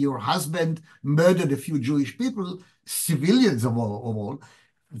your husband murdered a few Jewish people, civilians of all.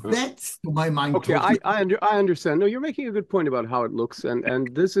 That's, to my mind. Okay, I understand. No, you're making a good point about how it looks,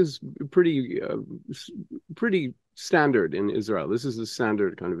 and this is pretty standard in Israel. This is the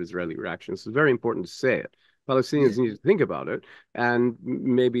standard kind of Israeli reaction. It's very important to say it. Palestinians need to think about it and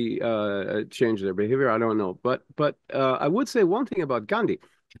maybe change their behavior. I don't know, but I would say one thing about Gandhi.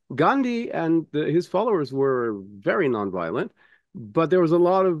 Gandhi and his followers were very nonviolent. But there was a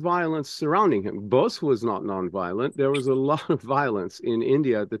lot of violence surrounding him. Bose was not nonviolent. There was a lot of violence in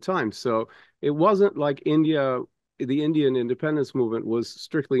India at the time. So it wasn't like the Indian independence movement was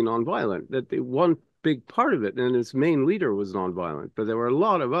strictly nonviolent. That one big part of it, and its main leader was nonviolent. But there were a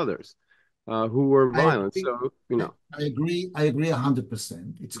lot of others who were violent. I agree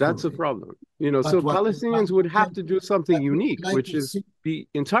 100%. That's a problem. So Palestinians would have to do something unique, which is be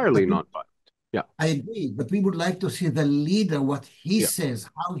entirely nonviolent. Yeah, I agree, but we would like to see the leader, what he says,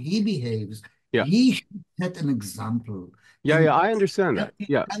 how he behaves. Yeah. He should set an example. I understand that.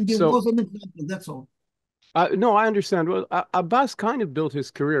 Yeah, and there was an example. That's all. No, I understand. Well, Abbas kind of built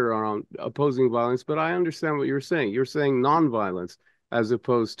his career around opposing violence, but I understand what you're saying. You're saying non-violence as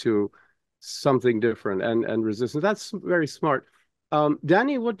opposed to something different and resistance. That's very smart.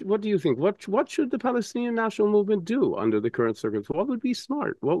 Danny, what do you think? What should the Palestinian national movement do under the current circumstances? What would be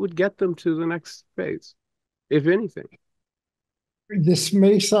smart? What would get them to the next phase, if anything? This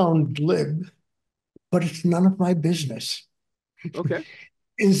may sound glib, but it's none of my business. Okay.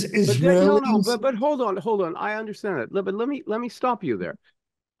 Is Israelis? But hold on. I understand that. But let me stop you there.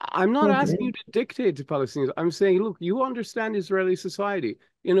 I'm not asking you to dictate to Palestinians. I'm saying, look, you understand Israeli society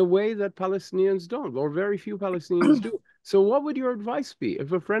in a way that Palestinians don't, or very few Palestinians do. So what would your advice be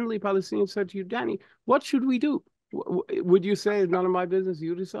if a friendly Palestinian said to you, Danny, what should we do? Would you say, it's none of my business,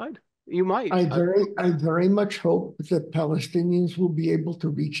 you decide? You might. I very much hope that Palestinians will be able to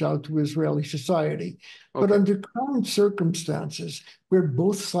reach out to Israeli society. Okay. But under current circumstances, where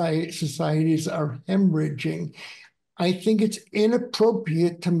both societies are hemorrhaging, I think it's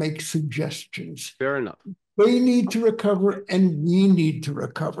inappropriate to make suggestions. Fair enough. They need to recover and we need to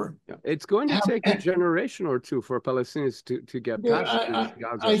recover. Yeah. It's going to take a generation or two for Palestinians to get past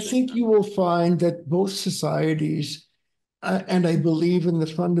Gaza. I think you will find that both societies, and I believe in the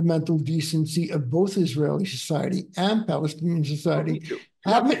fundamental decency of both Israeli society and Palestinian society,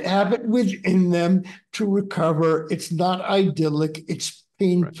 have it within them to recover. It's not idyllic, it's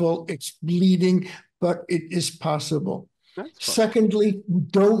painful, it's bleeding, but it is possible. Secondly,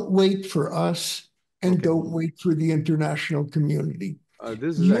 don't wait for us and don't wait for the international community.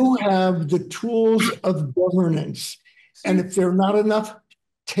 You have the tools of governance, and if they're not enough,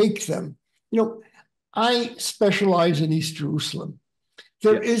 take them. You know, I specialize in East Jerusalem.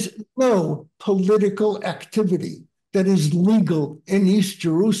 There is no political activity that is legal in East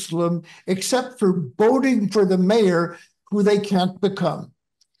Jerusalem except for voting for the mayor who they can't become.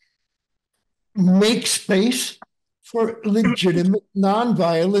 Make space for legitimate,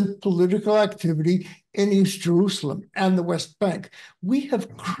 nonviolent political activity in East Jerusalem and the West Bank. We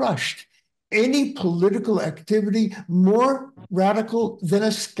have crushed any political activity more radical than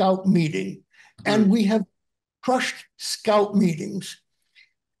a scout meeting. And we have crushed scout meetings.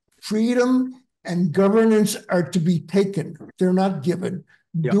 Freedom and governance are to be taken. They're not given.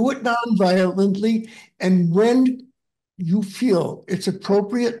 Do it nonviolently. And when you feel it's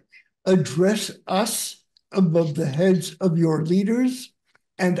appropriate, address us above the heads of your leaders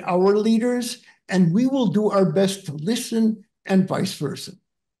and our leaders, and we will do our best to listen and vice versa.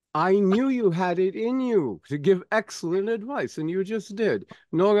 I knew you had it in you to give excellent advice, and you just did.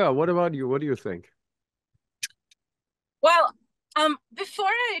 Noga, what about you? What do you think? Well, before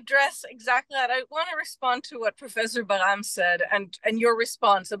I address exactly that, I want to respond to what Professor Baram said and your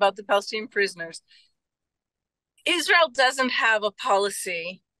response about the Palestinian prisoners. Israel doesn't have a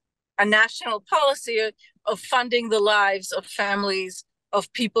policy, a national policy of funding the lives of families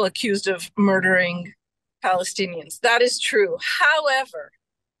of people accused of murdering Palestinians. That is true.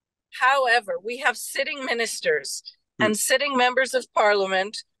 However, we have sitting ministers and sitting members of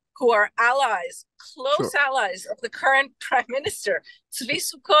parliament who are allies, close allies of the current prime minister. Tzvi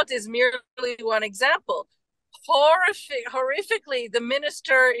Sukkot is merely one example. Horrifically, the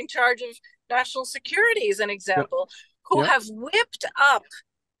minister in charge of national security is an example, who have whipped up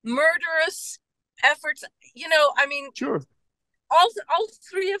murderous efforts. You know, I mean, all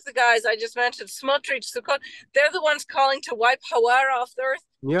three of the guys I just mentioned, Smotrich, Sukkot, they're the ones calling to wipe Hawara off the earth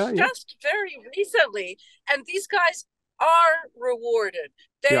just very recently. And these guys are rewarded.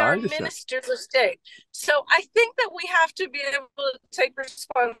 They are ministers of state. So I think that we have to be able to take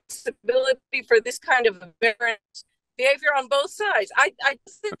responsibility for this kind of aberrant behavior on both sides. I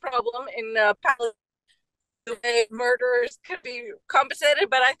see the problem in Palestine. The way murderers could be compensated,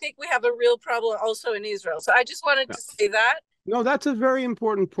 but I think we have a real problem also in Israel. So I just wanted to say that. No, that's a very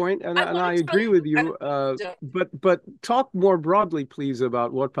important point, and I agree with you. But talk more broadly, please,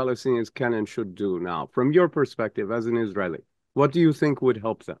 about what Palestinians can and should do now, from your perspective as an Israeli. What do you think would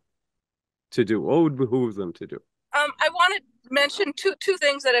help them to do? What would behoove them to do? I want to mention two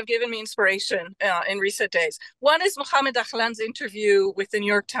things that have given me inspiration in recent days. One is Mohammed Ahlan's interview with the New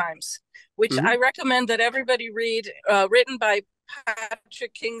York Times, which I recommend that everybody read, written by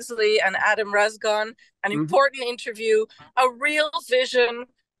Patrick Kingsley and Adam Razgon, an important interview, a real vision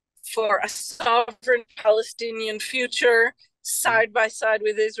for a sovereign Palestinian future side by side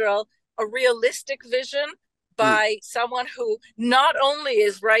with Israel, a realistic vision by someone who not only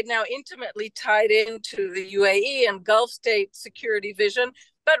is right now intimately tied into the UAE and Gulf state security vision,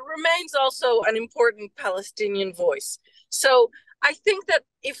 but remains also an important Palestinian voice. So I think that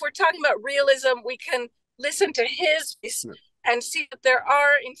if we're talking about realism, we can listen to his voice and see that there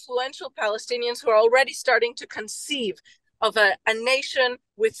are influential Palestinians who are already starting to conceive of a nation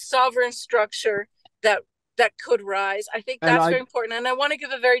with sovereign structure that could rise. I think that's very important. And I want to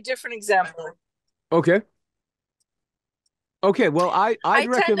give a very different example. Okay, well, I'd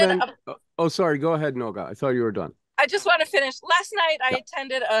recommend... Oh, sorry, go ahead, Noga. I thought you were done. I just want to finish. Last night, I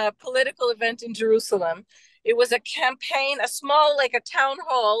attended a political event in Jerusalem. It was a campaign, a small, like a town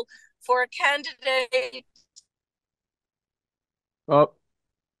hall for a candidate Oh,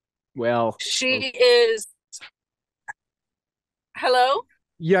 well. She is. Hello?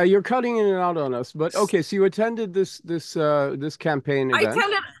 Yeah, you're cutting in and out on us, but okay. So you attended this campaign event. I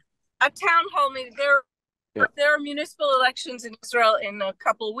attended a town hall meeting. There are municipal elections in Israel in a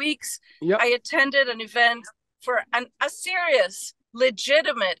couple of weeks. Yep. I attended an event for a serious,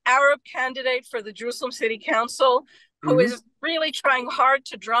 legitimate Arab candidate for the Jerusalem City Council who is really trying hard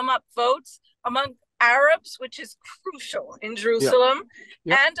to drum up votes among Arabs, which is crucial in Jerusalem,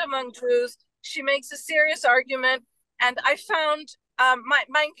 and among Jews. She makes a serious argument, and I found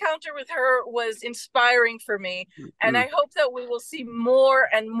my encounter with her was inspiring for me, and I hope that we will see more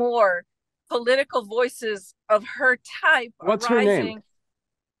and more political voices of her type. What's arising. Her name?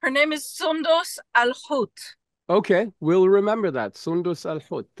 Her name is Sundus Al-Hut. Okay, we'll remember that. Sundus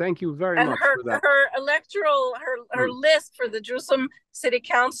Al-Hut. Thank you very much for that. Her electoral, her list for the Jerusalem City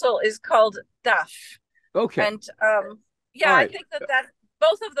Council is called DAF. Okay. And I think that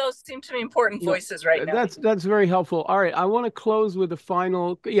both of those seem to be important voices right now. That's very helpful. All right, I want to close with a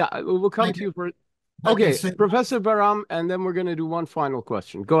final. Yeah, we'll come to you for. Okay, Professor Baram, and then we're going to do one final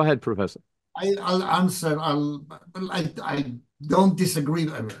question. Go ahead, Professor. I'll answer. I don't disagree.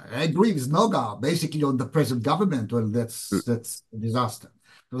 I agree with Noga basically on the present government. Well, that's a disaster.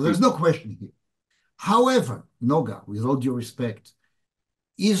 So there's no question here. However, Noga, with all due respect,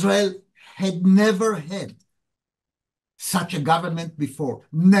 Israel had never had such a government before.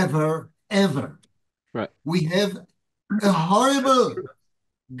 Never, ever. Right. We have a horrible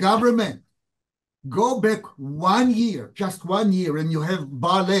government. Go back 1 year, just 1 year, and you have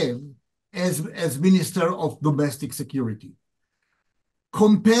Bar-Lev as Minister of Domestic Security.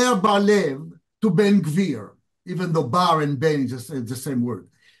 Compare Bar-Lev to Ben-Gvir, even though Bar and Ben is the same word.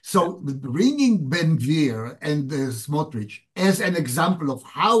 So bringing Ben-Gvir and Smotrich as an example of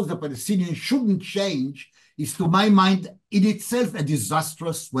how the Palestinians shouldn't change is, to my mind, in itself a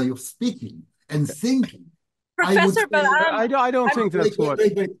disastrous way of speaking and thinking. Professor, I don't think that's what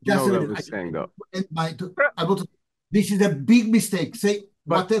Noga was saying, though. This is a big mistake. Say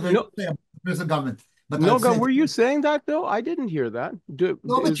whatever you say about the present government. But Noga, were you saying that, though? I didn't hear that.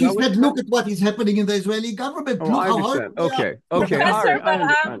 No, but you said, look at what is happening in the Israeli government. Oh, I understand. Okay. All right.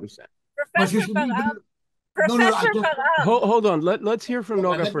 I understand. Professor Hold on. Let's hear from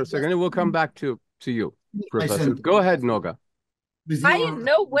Noga for a second, and we'll come back to you, Professor. Go ahead, Noga. I in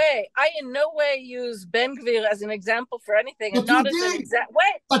no way use Ben-Gvir as an example for anything, and not as an example.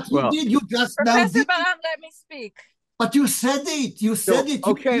 Wait, but you did. You just Professor Baram, let me speak. But you said it. You said it.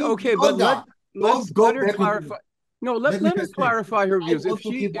 Okay, but let's let her clarify. No, let us clarify her views. If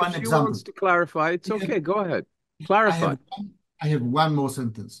she wants to clarify, it's okay. Go ahead. Clarify. I have one more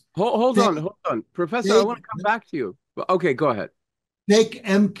sentence. Hold on. Professor, I want to come back to you. Okay, go ahead. Take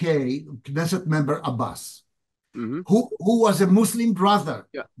MK, Knesset member Abbas, who was a Muslim brother.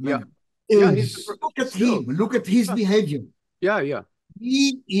 Look at him. Look at his behavior. Yeah.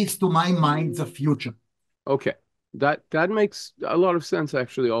 He is, to my mind, the future. Okay. That makes a lot of sense,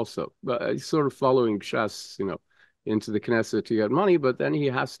 actually, also. But he's sort of following Shas, into the Knesset to get money, but then he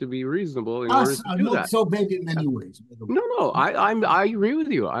has to be reasonable in order to do that. Not so bad in many ways. No, I agree with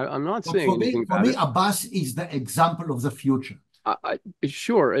you. I'm not saying anything for me, Abbas is the example of the future.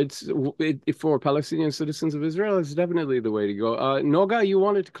 Sure, for Palestinian citizens of Israel, it's definitely the way to go. Noga, you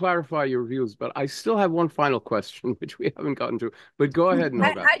wanted to clarify your views, but I still have one final question, which we haven't gotten to. But go ahead,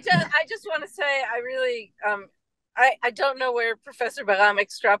 Noga. I just want to say, I really, I don't know where Professor Baram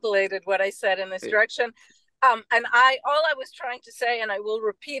extrapolated what I said in this direction. And all I was trying to say, and I will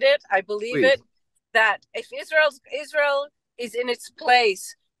repeat it, I believe it, that if Israel is in its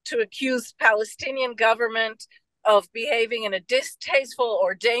place to accuse Palestinian government of behaving in a distasteful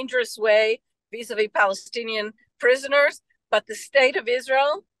or dangerous way vis-a-vis Palestinian prisoners, but the state of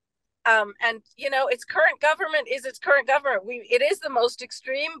Israel, and its current government is its current government. It is the most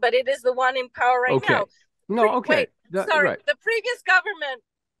extreme, but it is the one in power right now. Right. The previous government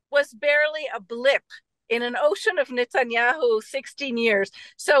was barely a blip in an ocean of Netanyahu 16 years.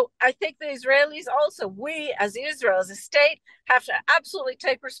 So I think the Israelis also, we as Israel, as a state, have to absolutely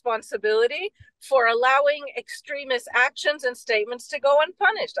take responsibility for allowing extremist actions and statements to go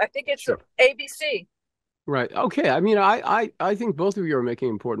unpunished. I think it's ABC. Right. Okay. I mean, I think both of you are making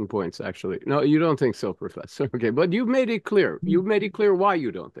important points, actually. No, you don't think so, Professor. Okay. But you've made it clear. You've made it clear why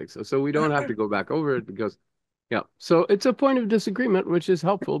you don't think so. So we don't have to go back over it because... Yeah, so it's a point of disagreement, which is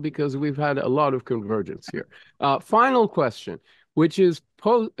helpful because we've had a lot of convergence here. Final question, which is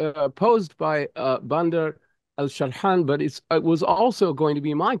posed by Bandar al-Sharhan, but it was also going to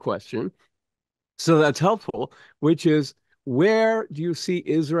be my question, so that's helpful, which is, Where do you see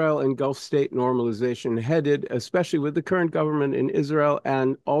Israel and Gulf state normalization headed, especially with the current government in Israel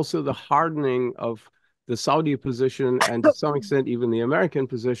and also the hardening of the Saudi position and to some extent even the American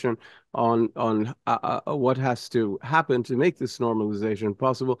position on what has to happen to make this normalization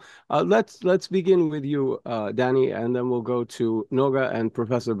possible? Let's begin with you, Danny, and then we'll go to Noga, and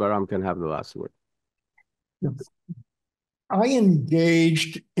Professor Baram can have the last word. I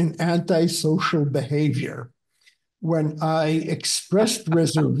engaged in antisocial behavior when I expressed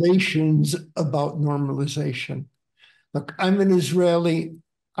reservations about normalization. Look, I'm an Israeli.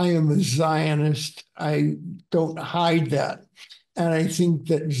 I am a Zionist. I don't hide that. And I think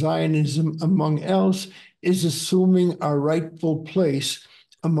that Zionism, among else, is assuming a rightful place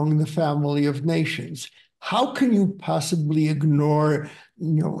among the family of nations. How can you possibly ignore,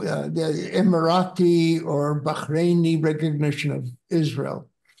 the Emirati or Bahraini recognition of Israel?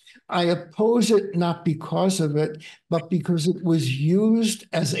 I oppose it not because of it, but because it was used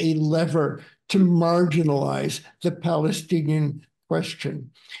as a lever to marginalize the Palestinian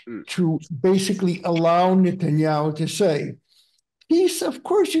question, to basically allow Netanyahu to say, peace, of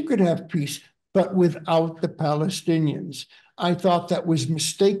course you could have peace, but without the Palestinians. I thought that was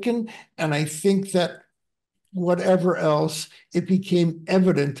mistaken, and I think that whatever else, it became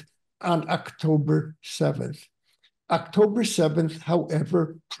evident on October 7th. October 7th,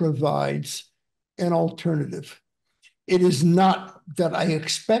 however, provides an alternative. It is not that I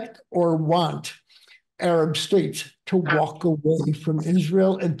expect or want Arab states to walk away from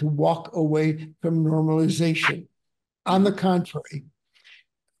Israel and to walk away from normalization. On the contrary,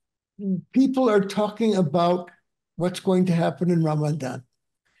 people are talking about what's going to happen in Ramadan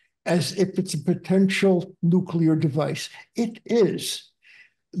as if it's a potential nuclear device. It is.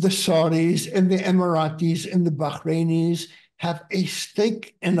 The Saudis and the Emiratis and the Bahrainis have a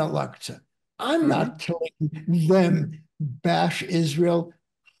stake in Al-Aqsa. I'm not telling them bash Israel.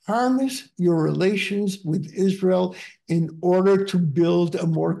 Harness your relations with Israel in order to build a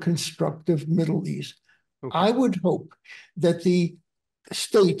more constructive Middle East. Okay. I would hope that the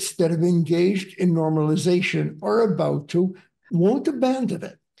states that have engaged in normalization or about to won't abandon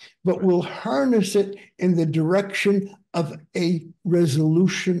it, but will harness it in the direction of a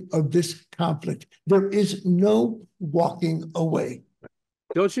resolution of this conflict. There is no walking away.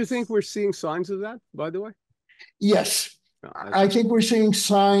 Don't you think we're seeing signs of that, by the way? Yes. I think we're seeing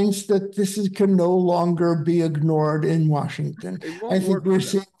signs that this can no longer be ignored in Washington. I think we're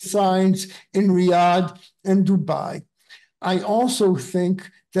seeing signs in Riyadh and Dubai. I also think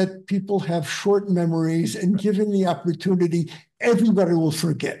that people have short memories, and given the opportunity, everybody will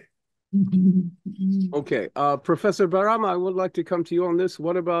forget. Okay. Professor Baram, I would like to come to you on this.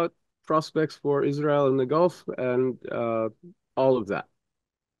 What about prospects for Israel in the Gulf and all of that?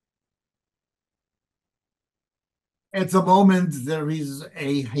 At the moment, there is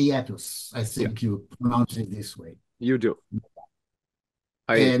a hiatus. I think you pronounce it this way. You do.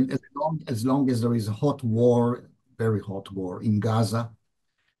 And as long as there is a hot war, very hot war in Gaza,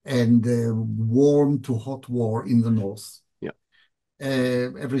 and warm to hot war in the north,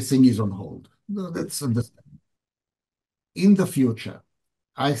 everything is on hold. That's understandable. In the future,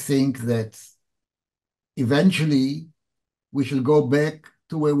 I think that eventually we shall go back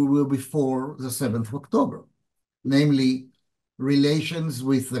to where we were before the 7th of October. Namely, relations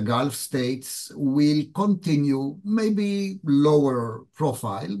with the Gulf states will continue, maybe lower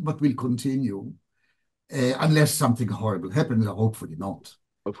profile, but will continue unless something horrible happens, hopefully not.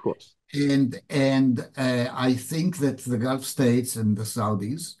 Of course. And I think that the Gulf states and the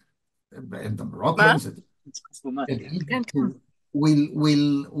Saudis and the Moroccans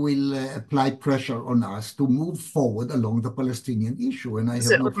will apply pressure on us to move forward along the Palestinian issue. And I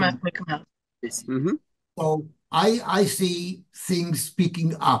have no problem. So I see things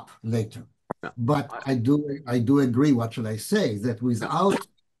picking up later, but I do agree. What shall I say? That without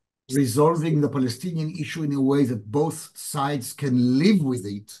resolving the Palestinian issue in a way that both sides can live with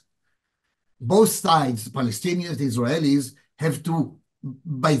it, both sides, Palestinians, Israelis, have to,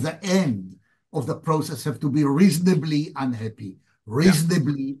 by the end of the process, have to be reasonably unhappy.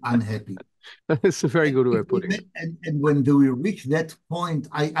 Unhappy. That's a very good way of putting it. And when do we reach that point,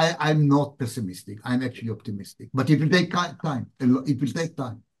 I'm not pessimistic. I'm actually optimistic. But it will take time. It will take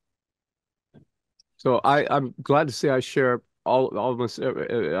time. So I'm glad to say I share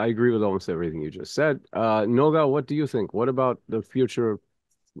I agree with almost everything you just said. Noga, what do you think? What about the future?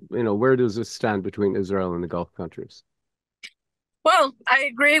 Where does this stand between Israel and the Gulf countries? Well, I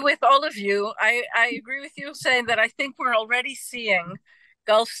agree with all of you. I agree with you saying that I think we're already seeing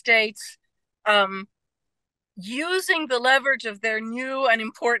Gulf states using the leverage of their new and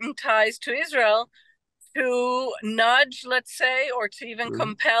important ties to Israel to nudge, let's say, or to even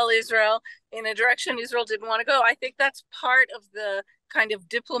compel Israel in a direction Israel didn't want to go. I think that's part of the kind of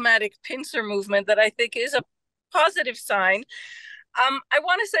diplomatic pincer movement that I think is a positive sign. I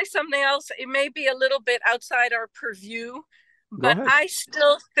want to say something else. It may be a little bit outside our purview, but I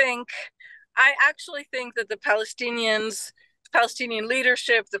actually think that the Palestinian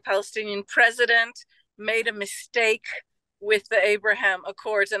leadership, the Palestinian president made a mistake with the Abraham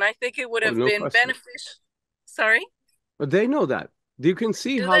Accords, and I think it would have been beneficial. Sorry? But they know that. You can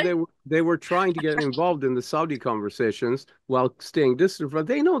see how they were trying to get involved in the Saudi conversations while staying distant from.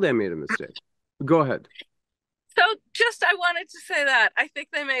 They know they made a mistake. Go ahead. So I wanted to say that. I think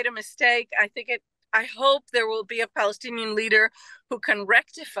they made a mistake. I hope there will be a Palestinian leader who can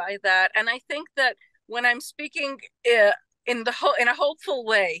rectify that. And I think that when I'm speaking in a hopeful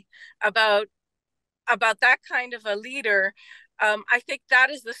way about that kind of a leader, I think that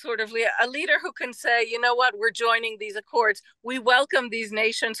is the sort of a leader who can say, you know what, we're joining these accords. We welcome these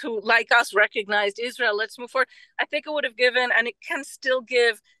nations who, like us, recognized Israel. Let's move forward. I think it would have given, and it can still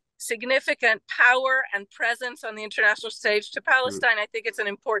give, significant power and presence on the international stage to Palestine. I think it's an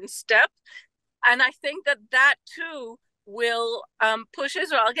important step. And I think that too will push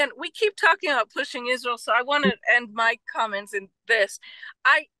Israel. Again, we keep talking about pushing Israel, so I want to end my comments in this.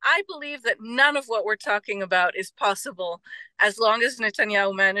 I believe that none of what we're talking about is possible as long as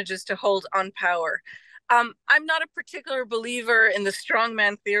Netanyahu manages to hold on power. I'm not a particular believer in the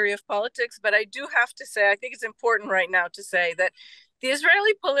strongman theory of politics, but I do have to say, I think it's important right now to say that the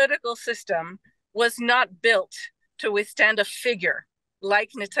Israeli political system was not built to withstand a figure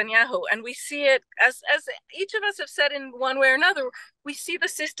like Netanyahu. And we see it, as each of us have said in one way or another, we see the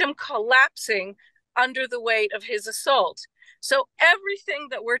system collapsing under the weight of his assault. So everything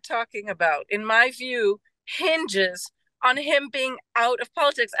that we're talking about, in my view, hinges on him being out of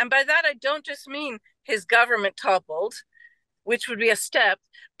politics. And by that, I don't just mean his government toppled, which would be a step.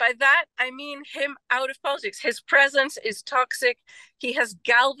 By that, I mean him out of politics. His presence is toxic. He has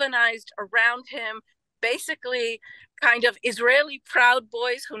galvanized around him basically kind of Israeli proud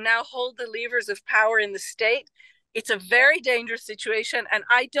boys who now hold the levers of power in the state. It's a very dangerous situation, and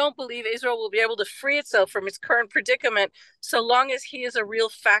I don't believe Israel will be able to free itself from its current predicament so long as he is a real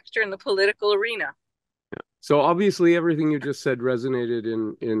factor in the political arena. So obviously everything you just said resonated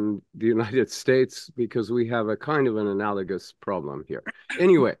in the United States because we have a kind of an analogous problem here.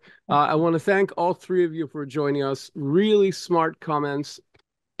 Anyway, I want to thank all three of you for joining us. Really smart comments,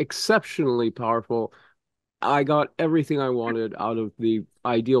 exceptionally powerful. I got everything I wanted out of the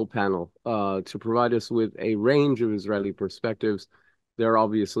ideal panel to provide us with a range of Israeli perspectives. There are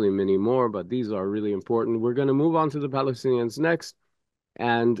obviously many more, but these are really important. We're going to move on to the Palestinians next.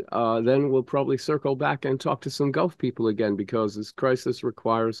 And then we'll probably circle back and talk to some Gulf people again, because this crisis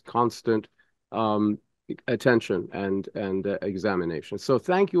requires constant attention and examination. So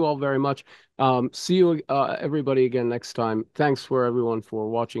thank you all very much. See you everybody again next time. Thanks for everyone for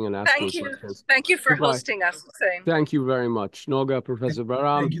watching and asking questions. Thank you for hosting us, Hussein. Thank you very much. Noga, Professor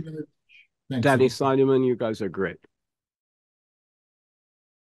Baram, Thank you very much. Danny Seidemann, you guys are great.